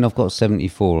 yeah. I mean, I've got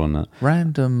 74 on that.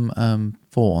 Random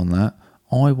thought on that.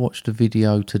 I watched a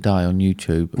video today on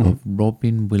YouTube of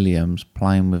Robin Williams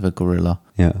playing with a gorilla.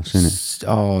 Yeah, I've seen it.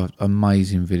 Oh,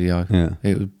 amazing video. Yeah.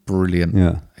 It was brilliant.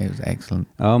 Yeah. It was excellent.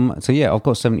 So yeah, I've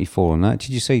got 74 on that. Did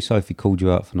you see Sophie called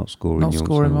you out for not scoring? Not yours?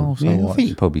 scoring also Yeah, I watched. think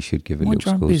you probably should give it a Mind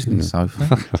little your own score. business, Sophie.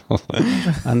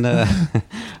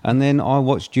 And then I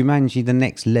watched Jumanji: The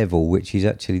Next Level, which is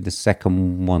actually the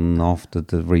second one after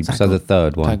the reboot. So the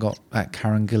third one. They got that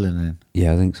Karen Gillan in.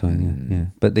 Yeah, I think so. Yeah.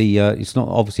 But the it's not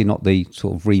obviously not the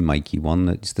sort of remakey one.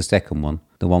 It's the second one,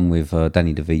 the one with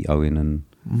Danny DeVito in and.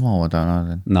 Oh, I don't know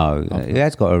then. No, it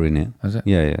has got her in it. Has it?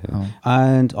 Yeah. Oh.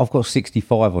 And I've got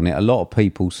 65 on it. A lot of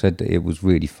people said that it was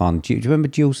really fun. Do you remember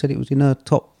Jill said it was in her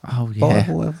top Oh, 5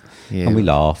 yeah. or whatever? Yeah. And we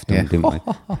laughed, Yeah. didn't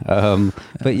we?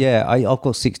 But yeah, I've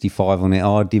got 65 on it.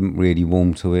 I didn't really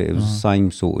warm to it. It was the same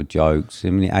sort of jokes.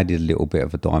 I mean, it added a little bit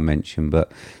of a dimension,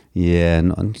 but yeah,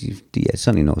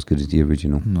 certainly not as good as the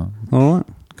original. No. All right.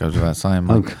 Goes without saying,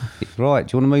 mate. Okay. Right.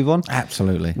 Do you want to move on?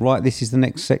 Absolutely. Right. This is the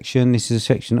next section. This is a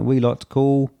section that we like to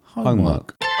call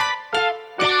homework.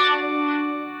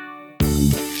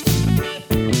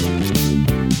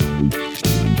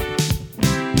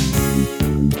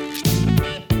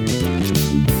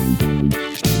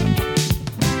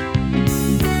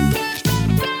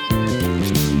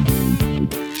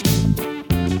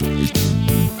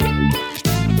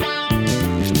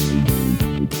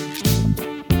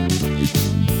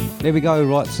 There we go,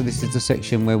 right, so this is the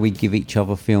section where we give each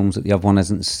other films that the other one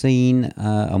hasn't seen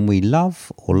and we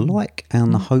love or like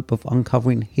and the hope of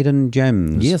uncovering hidden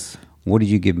gems. Yes. What did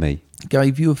you give me?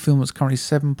 Gave you a film that's currently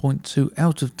 7.2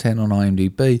 out of 10 on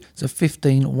IMDb. It's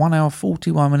a 1 hour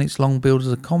 41 minutes long build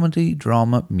as a comedy,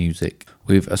 drama, music.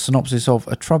 With a synopsis of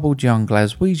a troubled young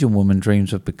Glaswegian woman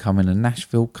dreams of becoming a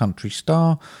Nashville country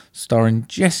star, starring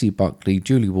Jessie Buckley,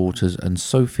 Julie Waters and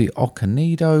Sophie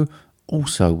Okonedo,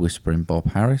 also whispering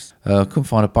Bob Harris. Couldn't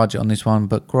find a budget on this one,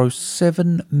 but grossed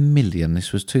 $7 million.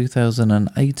 This was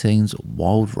 2018's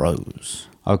Wild Rose.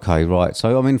 Okay, right.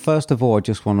 So, I mean, first of all, I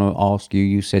just want to ask you,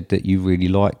 you said that you really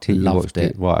liked it. Loved you watched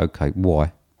it. Right, okay.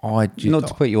 Why? Not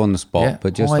to put you on the spot,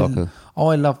 but just I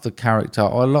love the character.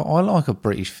 I like a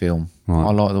British film. Right.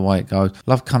 I like the way it goes.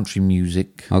 Love country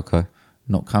music. Okay.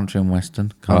 Not country and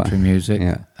western, country Right. music.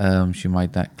 Yeah. She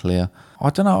made that clear. I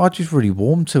don't know, I just really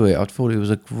warmed to it. I thought it was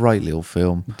a great little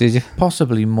film. Did you?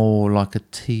 Possibly more like a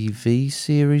TV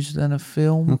series than a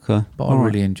film. Okay. But All I right.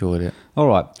 really enjoyed it. All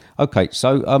right. Okay,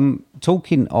 so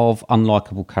talking of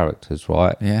unlikable characters,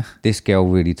 right? Yeah. This girl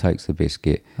really takes the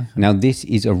biscuit. Now, this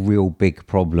is a real big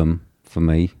problem for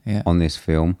me Yeah. on this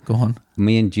film. Go on.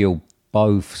 Me and Jill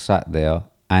both sat there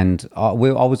and I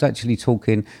was actually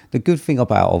talking. The good thing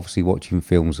about obviously watching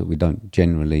films that we don't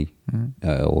generally,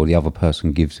 or the other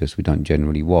person gives us, we don't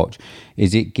generally watch,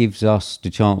 is it gives us the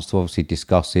chance to obviously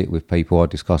discuss it with people. I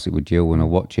discuss it with Jill when I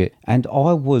watch it. And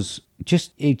I was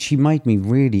she made me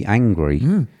really angry.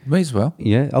 Me as well.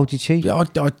 Yeah. Oh, did she? Yeah,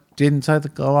 I didn't say I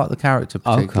like the character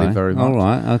particularly very much. All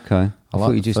right. Okay. I like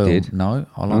thought you the just film. did. No,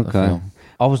 I like the film.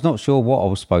 I was not sure what I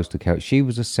was supposed to count. She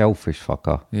was a selfish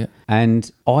fucker. Yeah.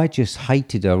 And I just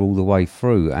hated her all the way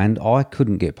through and I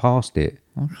couldn't get past it.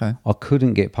 Okay. I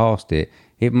couldn't get past it.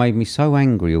 It made me so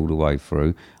angry all the way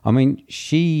through. I mean,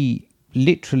 she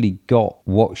literally got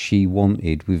what she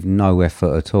wanted with no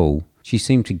effort at all. She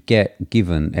seemed to get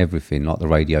given everything, like the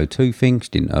Radio 2 thing. She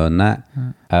didn't earn that.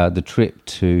 The trip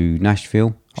to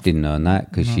Nashville, she didn't earn that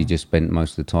because she just spent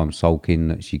most of the time sulking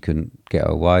that she couldn't get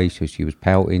away. So she was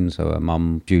pouting. So her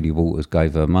mum, Julie Waters,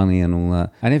 gave her money and all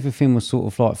that. And everything was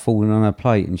sort of like falling on her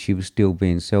plate and she was still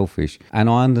being selfish. And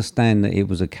I understand that it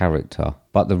was a character,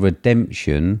 but the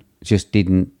redemption just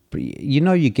didn't. You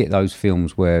know, you get those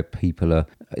films where people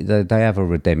they have a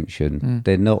redemption.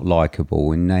 They're not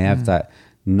likable and they have that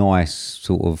nice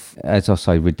sort of, as I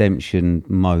say, redemption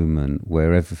moment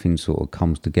where everything sort of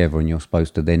comes together and you're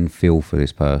supposed to then feel for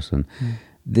this person.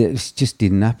 This just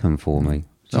didn't happen for me.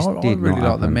 Just I did really not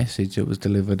like the happen. message that was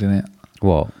delivered in it.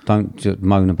 What? Don't just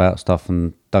moan about stuff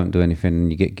and don't do anything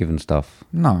and you get given stuff.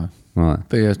 No. Right.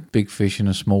 Be a big fish in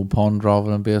a small pond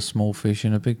rather than be a small fish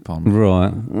in a big pond.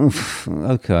 Right.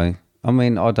 Okay. I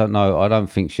mean, I don't know. I don't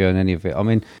think she earned any of it. I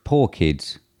mean, poor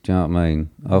kids. Do you know what I mean?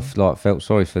 I've felt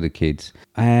sorry for the kids,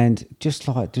 and just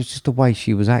the way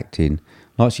she was acting,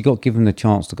 like she got given the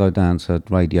chance to go down to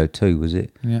Radio 2, was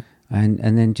it? Yeah. And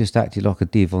then just acted like a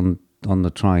div on the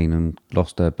train and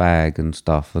lost her bag and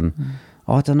stuff. And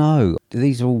I don't know.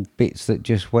 These are all bits that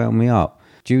just wound me up.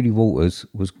 Julie Walters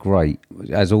was great,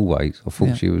 as always. I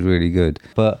thought she was really good,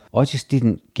 but I just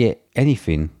didn't get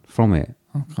anything from it.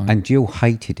 Okay. And Jill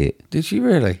hated it. Did she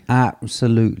really?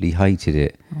 Absolutely hated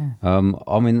it.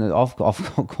 I mean, I've got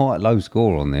quite a low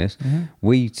score on this.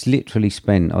 We literally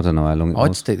spent, I don't know how long it I'd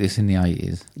was. stick this in the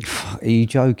 80s. Are you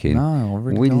joking? No, I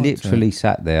really We liked literally it.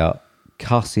 sat there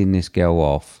cussing this girl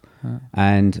off.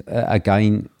 And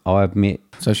again, I admit...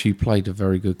 So she played a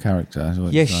very good character. Is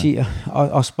what Yes, you're saying.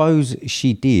 I suppose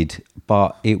she did,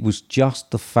 but it was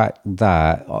just the fact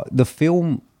that the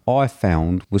film I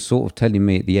found was sort of telling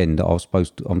me at the end that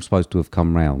I'm supposed to have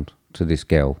come round to this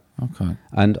girl. Okay.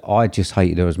 And I just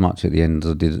hated her as much at the end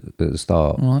as I did at the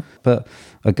start. Right. But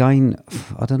again,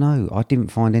 I don't know. I didn't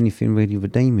find anything really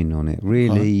redeeming on it.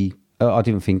 Really, I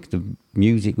didn't think the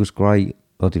music was great.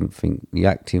 I didn't think the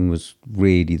acting was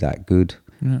really that good.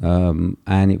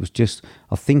 And it was just,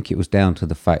 I think it was down to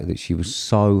the fact that she was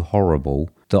so horrible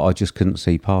that I just couldn't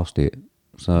see past it.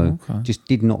 So just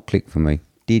did not click for me.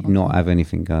 Did not have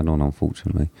anything going on,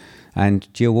 unfortunately.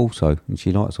 And Jill also, and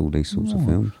she likes all these sorts of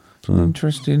films. So.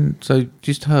 Interesting. So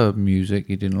just her music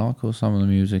you didn't like, or some of the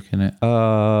music in it?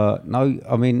 No,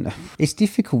 I mean, it's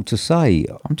difficult to say.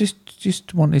 I'm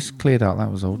just want this cleared out.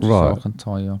 That was all. Just Right. So I can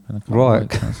tie you up in a couple Right.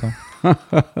 of weeks, that's all.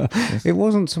 It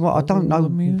wasn't so much. I don't know the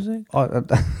music.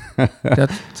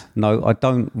 No, I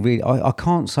don't really. I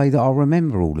can't say that I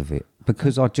remember all of it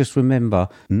because I just remember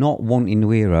not wanting to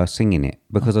hear her singing it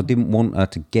because I didn't want her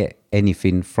to get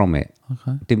anything from it.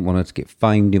 Okay. Didn't want her to get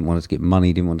fame. Didn't want her to get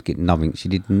money. Didn't want her to get nothing. She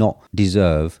did not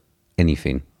deserve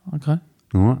anything. Okay.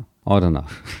 All right. I don't know.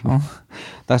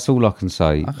 That's all I can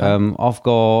say. Okay. I've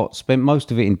spent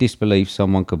most of it in disbelief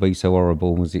someone could be so horrible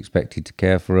and was expected to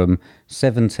care for them.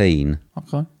 17.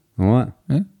 Okay. All right?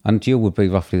 Yeah. And Jill would be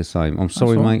roughly the same. I'm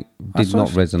sorry, all right. mate. That's Did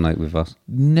not all right. resonate with us.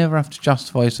 Never have to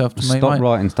justify yourself to me, Stop mate.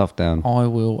 writing stuff down. I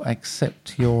will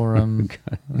accept your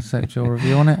accept your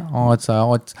review on it. I'd say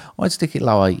I'd stick it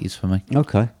low 80s for me.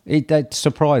 Okay. That's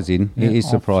surprising. Yeah, it is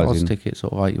surprising. I'd stick it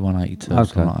sort of 81, 82. Okay.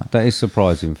 Something like that. That is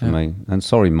surprising for me. And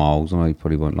sorry, Miles. I know you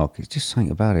probably won't like it. It's just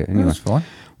something about it. Anyway. That's fine.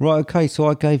 Right, okay, so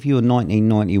I gave you a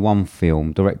 1991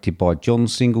 film directed by John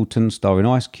Singleton, starring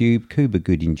Ice Cube, Cuba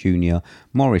Gooding Jr.,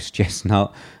 Morris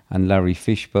Chestnut, and Larry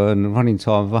Fishburne. Running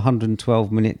time of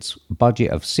 112 minutes, budget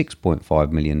of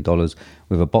 $6.5 million,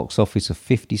 with a box office of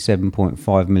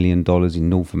 $57.5 million in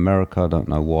North America. I don't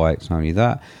know why it's only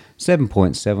that.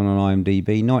 7.7 on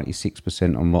IMDb,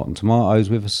 96% on Rotten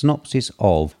Tomatoes, with a synopsis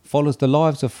of: follows the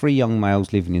lives of three young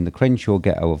males living in the Crenshaw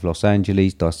ghetto of Los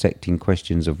Angeles, dissecting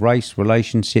questions of race,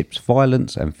 relationships,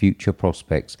 violence and future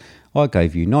prospects. I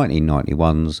gave you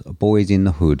 1991's Boys in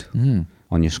the Hood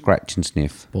on your scratch and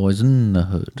sniff. Boys in the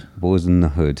Hood. Boys in the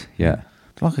Hood, yeah.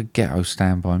 It's like a ghetto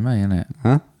Stand By Me, isn't it?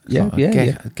 Huh? It's Yeah, like a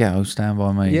yeah. ghetto Stand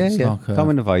By Me. Yeah, It's yeah. like a-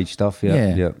 Coming of age stuff,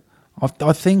 yeah.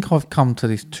 I think I've come to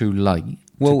this too late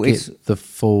Well, to it's- get the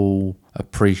full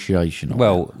appreciation of it.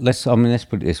 Well, let's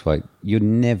put it this way. You're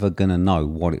never going to know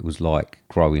what it was like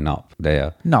growing up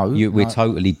there. No, We're no.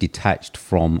 totally detached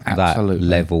from Absolutely. that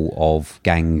level of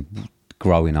gang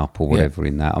growing up or whatever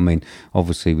in that. I mean,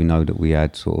 obviously we know that we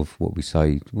had sort of what we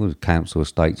say, council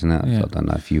estates and that. Yeah. I don't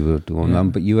know if you were doing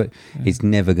them, but it's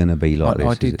never going to be like this.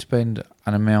 I is did it? spend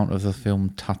an amount of the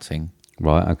film tutting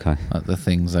Right, okay. at the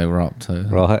things they were up to.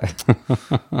 Right.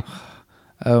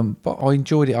 But I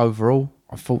enjoyed it overall.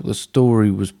 I thought the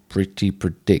story was pretty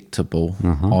predictable.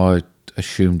 I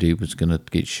assumed he was going to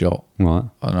get shot. Right.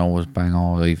 And I was bang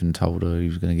on. I even told her he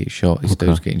was going to get shot. His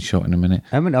dude's getting shot in a minute.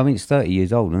 I mean, it's 30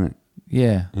 years old, isn't it?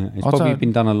 Yeah. It's I probably don't-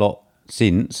 been done a lot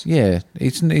since. Yeah,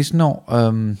 it's not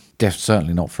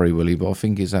certainly not Free Willy, but I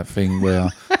think it's that thing where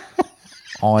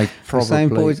I probably The same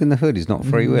Boys in the Hood is not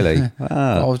Free Willy.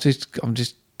 I'm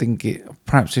just thinking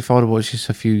perhaps if I'd have watched this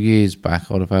a few years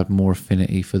back, I'd have had more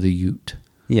affinity for the Ute.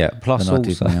 Yeah, plus than I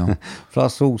did also, now.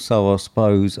 plus also, I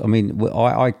suppose. I mean,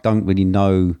 I don't really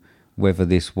know whether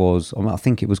this was. I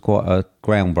think it was quite a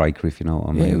groundbreaker, if you know what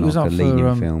I mean. Yeah, it was like up a leading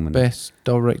for film. And best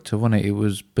director, wasn't it? It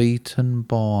was beaten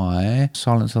by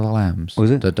Silence of the Lambs.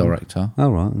 Was it? The director? Oh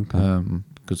right, okay.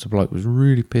 Because the bloke was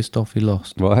really pissed off he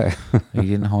lost. Right. He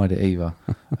didn't hide it either.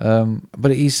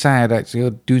 But it is sad, actually,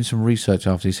 doing some research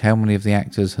after this, how many of the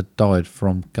actors had died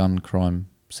from gun crime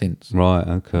since. Right.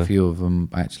 Okay. A few of them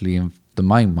actually the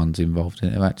main ones involved in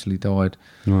it have actually died.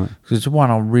 Right. Because it's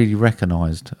one I really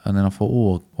recognised, and then I thought,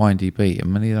 oh, why did he beat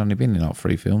him? And he'd only been in like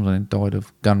 3 films and then died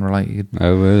of gun-related.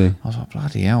 Oh, really? I was like,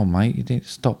 bloody hell, mate, you need to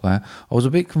stop that. I was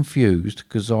a bit confused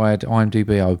because I had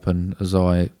IMDb open as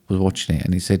I was watching it,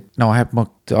 and it said, no, I have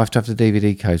to have the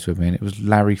DVD case with me, and it was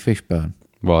Larry Fishburne.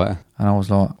 Right. And I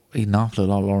was like, he enough looked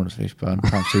like Lawrence Fishburne.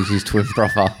 Perhaps he's his twin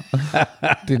brother.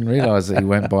 Didn't realise that he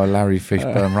went by Larry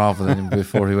Fishburne rather than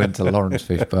before he went to Lawrence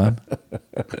Fishburne.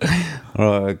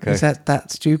 Right, okay. Is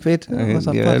that stupid? Yeah,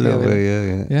 a little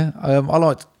bit, yeah. I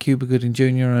liked Cuba Gooding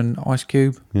Jr. and Ice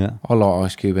Cube. Yeah. I like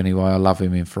Ice Cube anyway. I love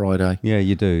him in Friday. Yeah,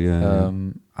 you do, yeah.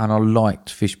 And I liked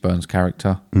Fishburne's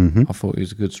character. Mm-hmm. I thought he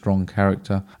was a good, strong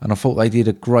character. And I thought they did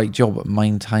a great job at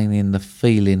maintaining the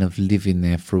feeling of living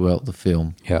there throughout the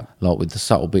film. Yeah. Like with the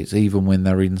subtle bits, even when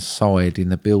they're inside in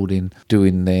the building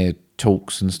doing their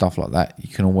talks and stuff like that, you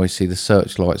can always see the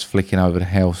searchlights flicking over the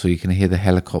house, so you can hear the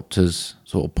helicopters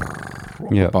sort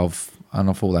of above. And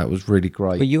I thought that was really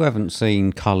great. But you haven't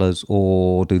seen Colours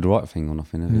or Do the Right Thing or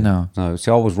nothing, have you? No.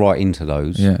 See, I was right into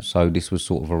those. Yeah. So this was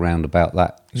sort of around about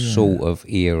that sort of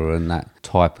era and that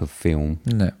type of film.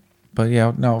 No. But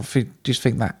yeah, no, I just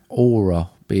think that aura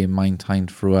being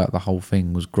maintained throughout the whole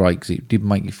thing was great, because it did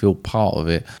make you feel part of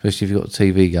it, especially if you've got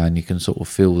the TV going, you can sort of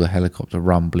feel the helicopter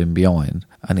rumbling behind,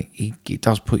 and it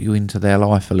does put you into their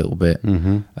life a little bit.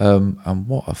 Mm-hmm. And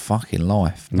what a fucking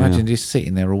life. Imagine just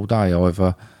sitting there all day,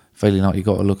 either feeling like you've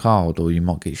got to look hard or you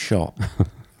might get shot.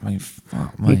 I mean,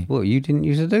 fuck me. What, you didn't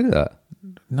used to do that?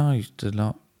 No, I used to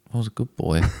like, I was a good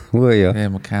boy. Were you? Yeah,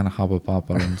 my can of Hubba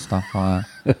Bubba and stuff like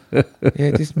that.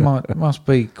 Yeah, this must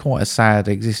be quite a sad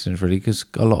existence, really, because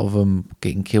a lot of them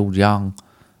getting killed young.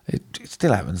 It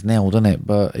still happens now, doesn't it?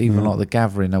 But even like the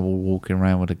Gathering, they were walking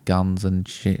around with the guns and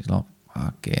shit. It's like,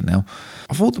 fucking hell.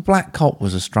 I thought the Black Cop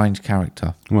was a strange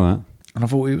character. Right. And I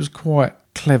thought it was quite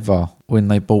clever when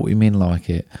they brought him in like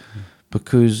it,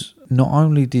 because not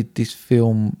only did this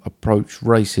film approach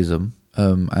racism,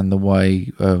 and the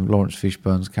way Lawrence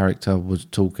Fishburne's character was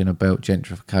talking about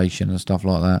gentrification and stuff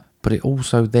like that, but it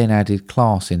also then added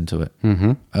class into it.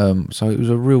 Mm-hmm. So it was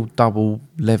a real double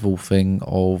level thing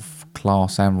of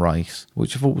class and race,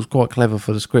 which I thought was quite clever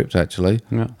for the script, actually.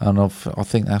 Yeah. And I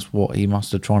think that's what he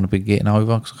must have tried to be getting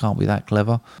over, because I can't be that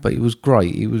clever. But it was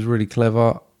great. It was really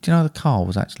clever. Do you know the car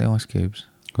was actually Ice Cube's?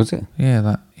 Was it? Yeah,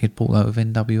 that he'd bought that with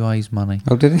NWA's money.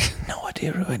 Oh, did he? No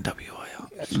idea who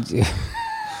NWA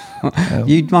are.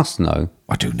 You must know.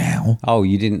 I do now. Oh,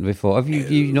 you didn't before. Have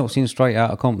you not seen Straight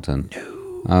Outta Compton?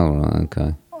 No. Oh, right,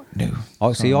 okay. No.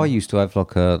 I see. I used to have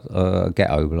like a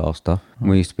ghetto blaster.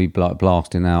 We used to be like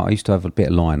blasting out. I used to have a bit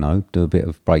of lino, do a bit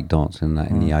of breakdancing and that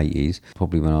in the 80s.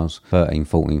 Probably when I was 13,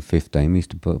 14, 15, we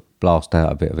used to blast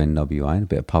out a bit of NWA and a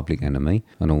bit of Public Enemy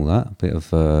and all that, a bit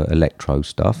of electro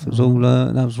stuff. It was all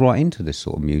that was right into this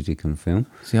sort of music and film.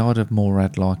 See, I'd have more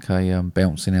had like a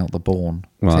Bouncing Out the Born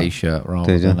t-shirt rather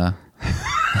Did you? than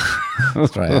a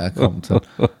Straight Outta Compton.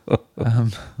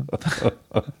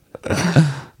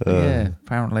 Yeah,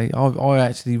 apparently. I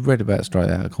actually read about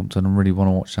Straight Outta Compton and really want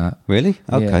to watch that. Really?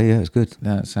 Okay, yeah, it's good.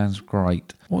 Yeah, it sounds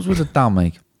great. What's with the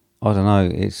dummy? I don't know.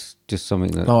 It's just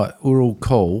something that... Like, we're all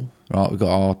cool, right? We've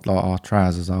got our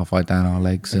trousers halfway down our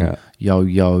legs and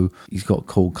yo, he's got a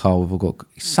cool car.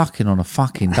 He's sucking on a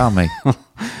fucking dummy.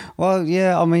 Well,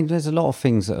 yeah, I mean, there's a lot of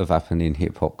things that have happened in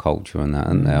hip-hop culture and that,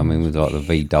 aren't there? I mean, with like the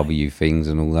VW things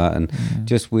and all that, and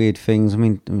just weird things. I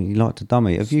mean, you like to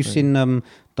dummy. Have you seen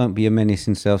Don't Be a Menace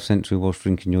in South Century whilst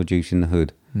drinking your juice in the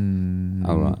hood?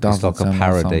 Oh, right. It's like a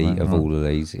parody of all of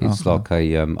these. It's like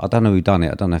a, I don't know who done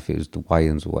it. I don't know if it was the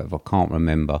Wayans or whatever. I can't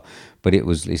remember. But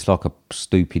it's like a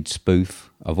stupid spoof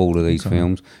of all of these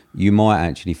films. You might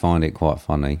actually find it quite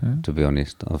funny, to be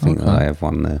honest. I think that they have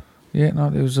one there. Yeah, no,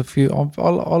 there was a few.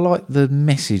 I like the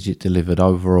message it delivered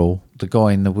overall. The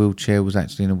guy in the wheelchair was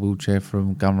actually in a wheelchair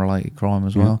from gun-related crime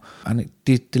as well. And it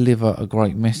did deliver a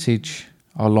great message.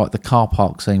 I like the car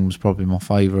park scene was probably my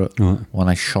favourite when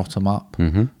they shot him up.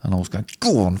 And I was going,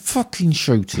 go on, fucking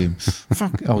shoot him.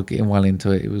 I was getting well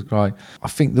into it. It was great. I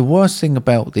think the worst thing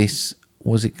about this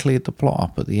was it cleared the plot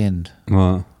up at the end.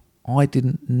 Right. I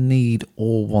didn't need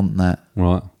or want that.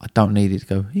 Right. I don't need it to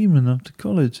go, he went off to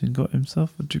college and got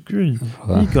himself a degree.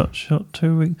 He got shot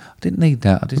 2 weeks. I didn't need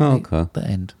that. I just need the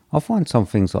end. I find some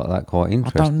things like that quite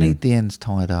interesting. I don't need the ends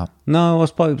tied up. No, I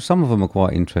suppose some of them are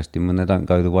quite interesting when they don't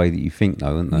go the way that you think,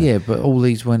 though, aren't they? Yeah, but all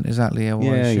these went exactly how I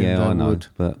assumed they I know. would.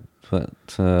 But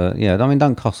yeah, I mean,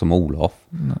 don't cuss them all off.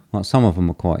 No. Like, some of them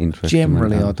are quite interesting.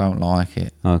 Generally, I don't like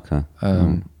it. Okay.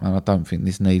 And I don't think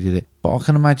this needed it. But I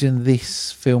can imagine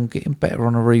this film getting better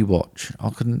on a rewatch. I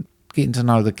can getting to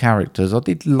know the characters. I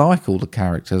did like all the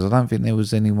characters. I don't think there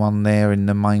was anyone there in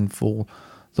the main four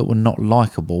that were not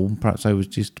likeable. Perhaps they was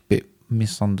just a bit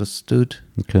misunderstood.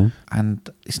 Okay. And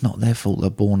it's not their fault they're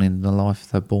born in the life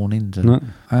they're born into. No.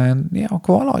 And yeah, I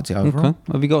quite liked it overall. Okay.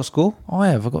 Have you got a score? I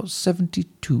have. I got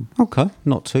 72. Okay.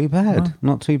 Not too bad.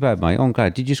 Not too bad, mate. I'm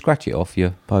glad. Did you scratch it off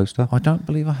your poster? I don't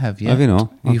believe I have yet. Have you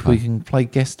not? If we Okay. can play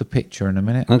guess the picture in a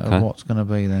minute Okay. of what's going to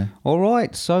be there. All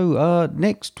right. So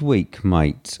next week,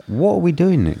 mate, what are we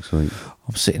doing next week?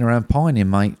 I'm sitting around pining,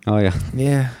 mate. Oh, yeah.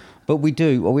 Yeah. But we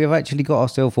do. Well, we have actually got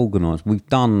ourselves organised. We've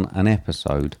done an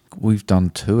episode. We've done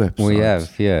 2 episodes. We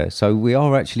have, yeah. So we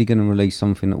are actually going to release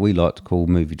something that we like to call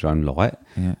Movie Drone Light.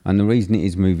 Yeah. And the reason it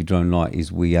is Movie Drone Light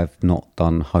is we have not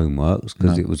done homeworks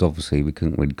because it was obviously we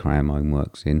couldn't really cram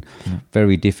homeworks in.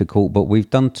 Very difficult. But we've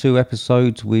done 2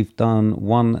 episodes. We've done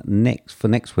one for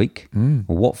next week.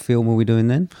 What film are we doing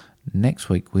then? Next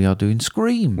week we are doing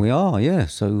Scream. We are, yeah.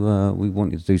 So we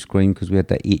wanted to do Scream because we had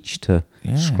that itch to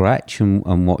scratch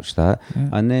and watch that. Yeah.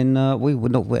 And then we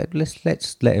would not. Let's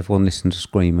let everyone listen to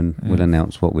Scream and we'll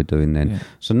announce what we're doing then. Yeah.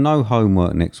 So no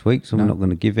homework next week. So we're not going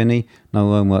to give any.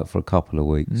 No homework for a couple of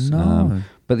weeks. No.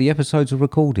 But the episodes are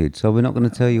recorded, so we're not going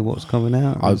to tell you what's coming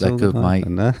out. I hope they're good, mate.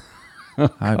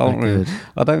 I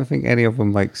don't think any of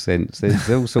them make sense. There's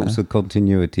all sorts of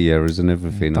continuity errors and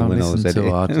everything. Don't listen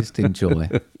to her, just enjoy.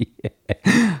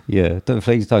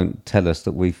 Please don't tell us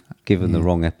that we've given the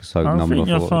wrong episode number. I think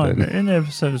you'll find that in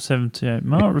episode 78,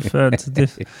 Mark referred to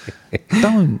this.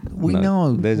 Don't. We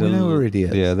know we're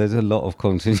idiots. Yeah, there's a lot of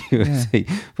continuity.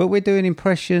 Yeah. But we're doing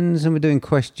impressions and we're doing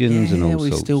questions and all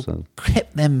sorts. We still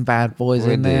kept them bad boys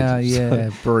in there. Yeah,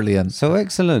 brilliant. So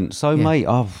excellent. So, mate,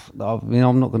 I'm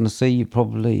not going to see you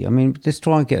probably. I mean, just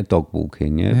try and get a dog walk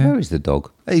in, yeah? Where is the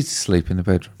dog? He's asleep in the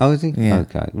bedroom. Oh, is he? Yeah.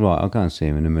 Okay, right, I'll go and see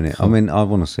him in a minute. Cool. I mean, I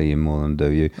want to see him more than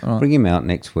do you. Right. Bring him out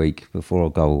next week before I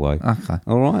go away. Okay.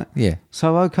 All right? Yeah.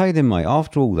 So, okay then, mate,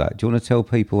 after all that, do you want to tell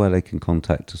people how they can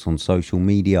contact us on social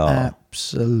media?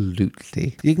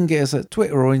 Absolutely. You can get us at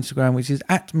Twitter or Instagram, which is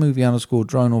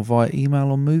 @movie_drone, or via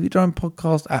email on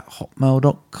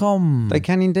moviedronepodcast@hotmail.com. They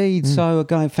can indeed. So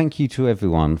again, thank you to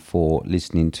everyone for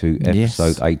listening to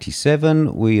episode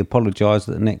 87. We apologise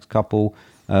that the next couple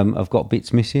have got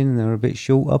bits missing and they're a bit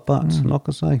shorter, but like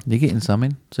I say, you're getting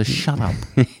something, so shut up.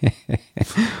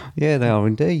 Yeah, they are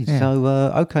indeed. Yeah. So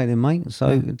okay then, mate.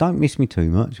 So don't miss me too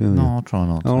much. No, I'll try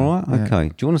not to. All right, okay.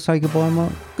 Do you want to say goodbye,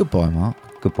 Mark? Goodbye, Mark.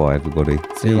 Goodbye, everybody.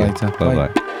 See you later.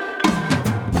 Bye-bye.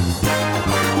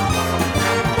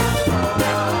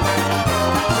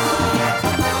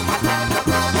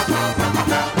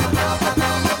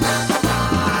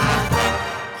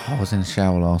 I was in the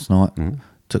shower last night.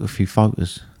 Took a few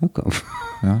photos. Okay.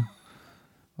 Yeah.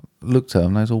 Looked at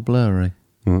them, they was all blurry.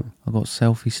 I got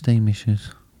selfie steam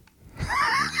issues.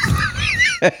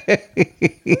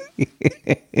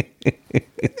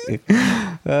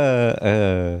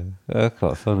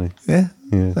 Quite funny. Yeah?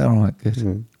 They're all right,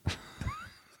 good.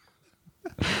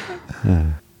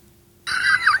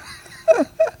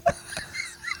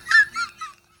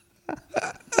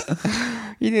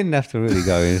 You didn't have to really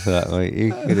go into that, mate.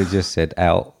 You could have just said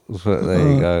out. But there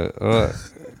you go. All right.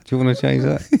 Do you want to change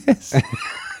that? Yes.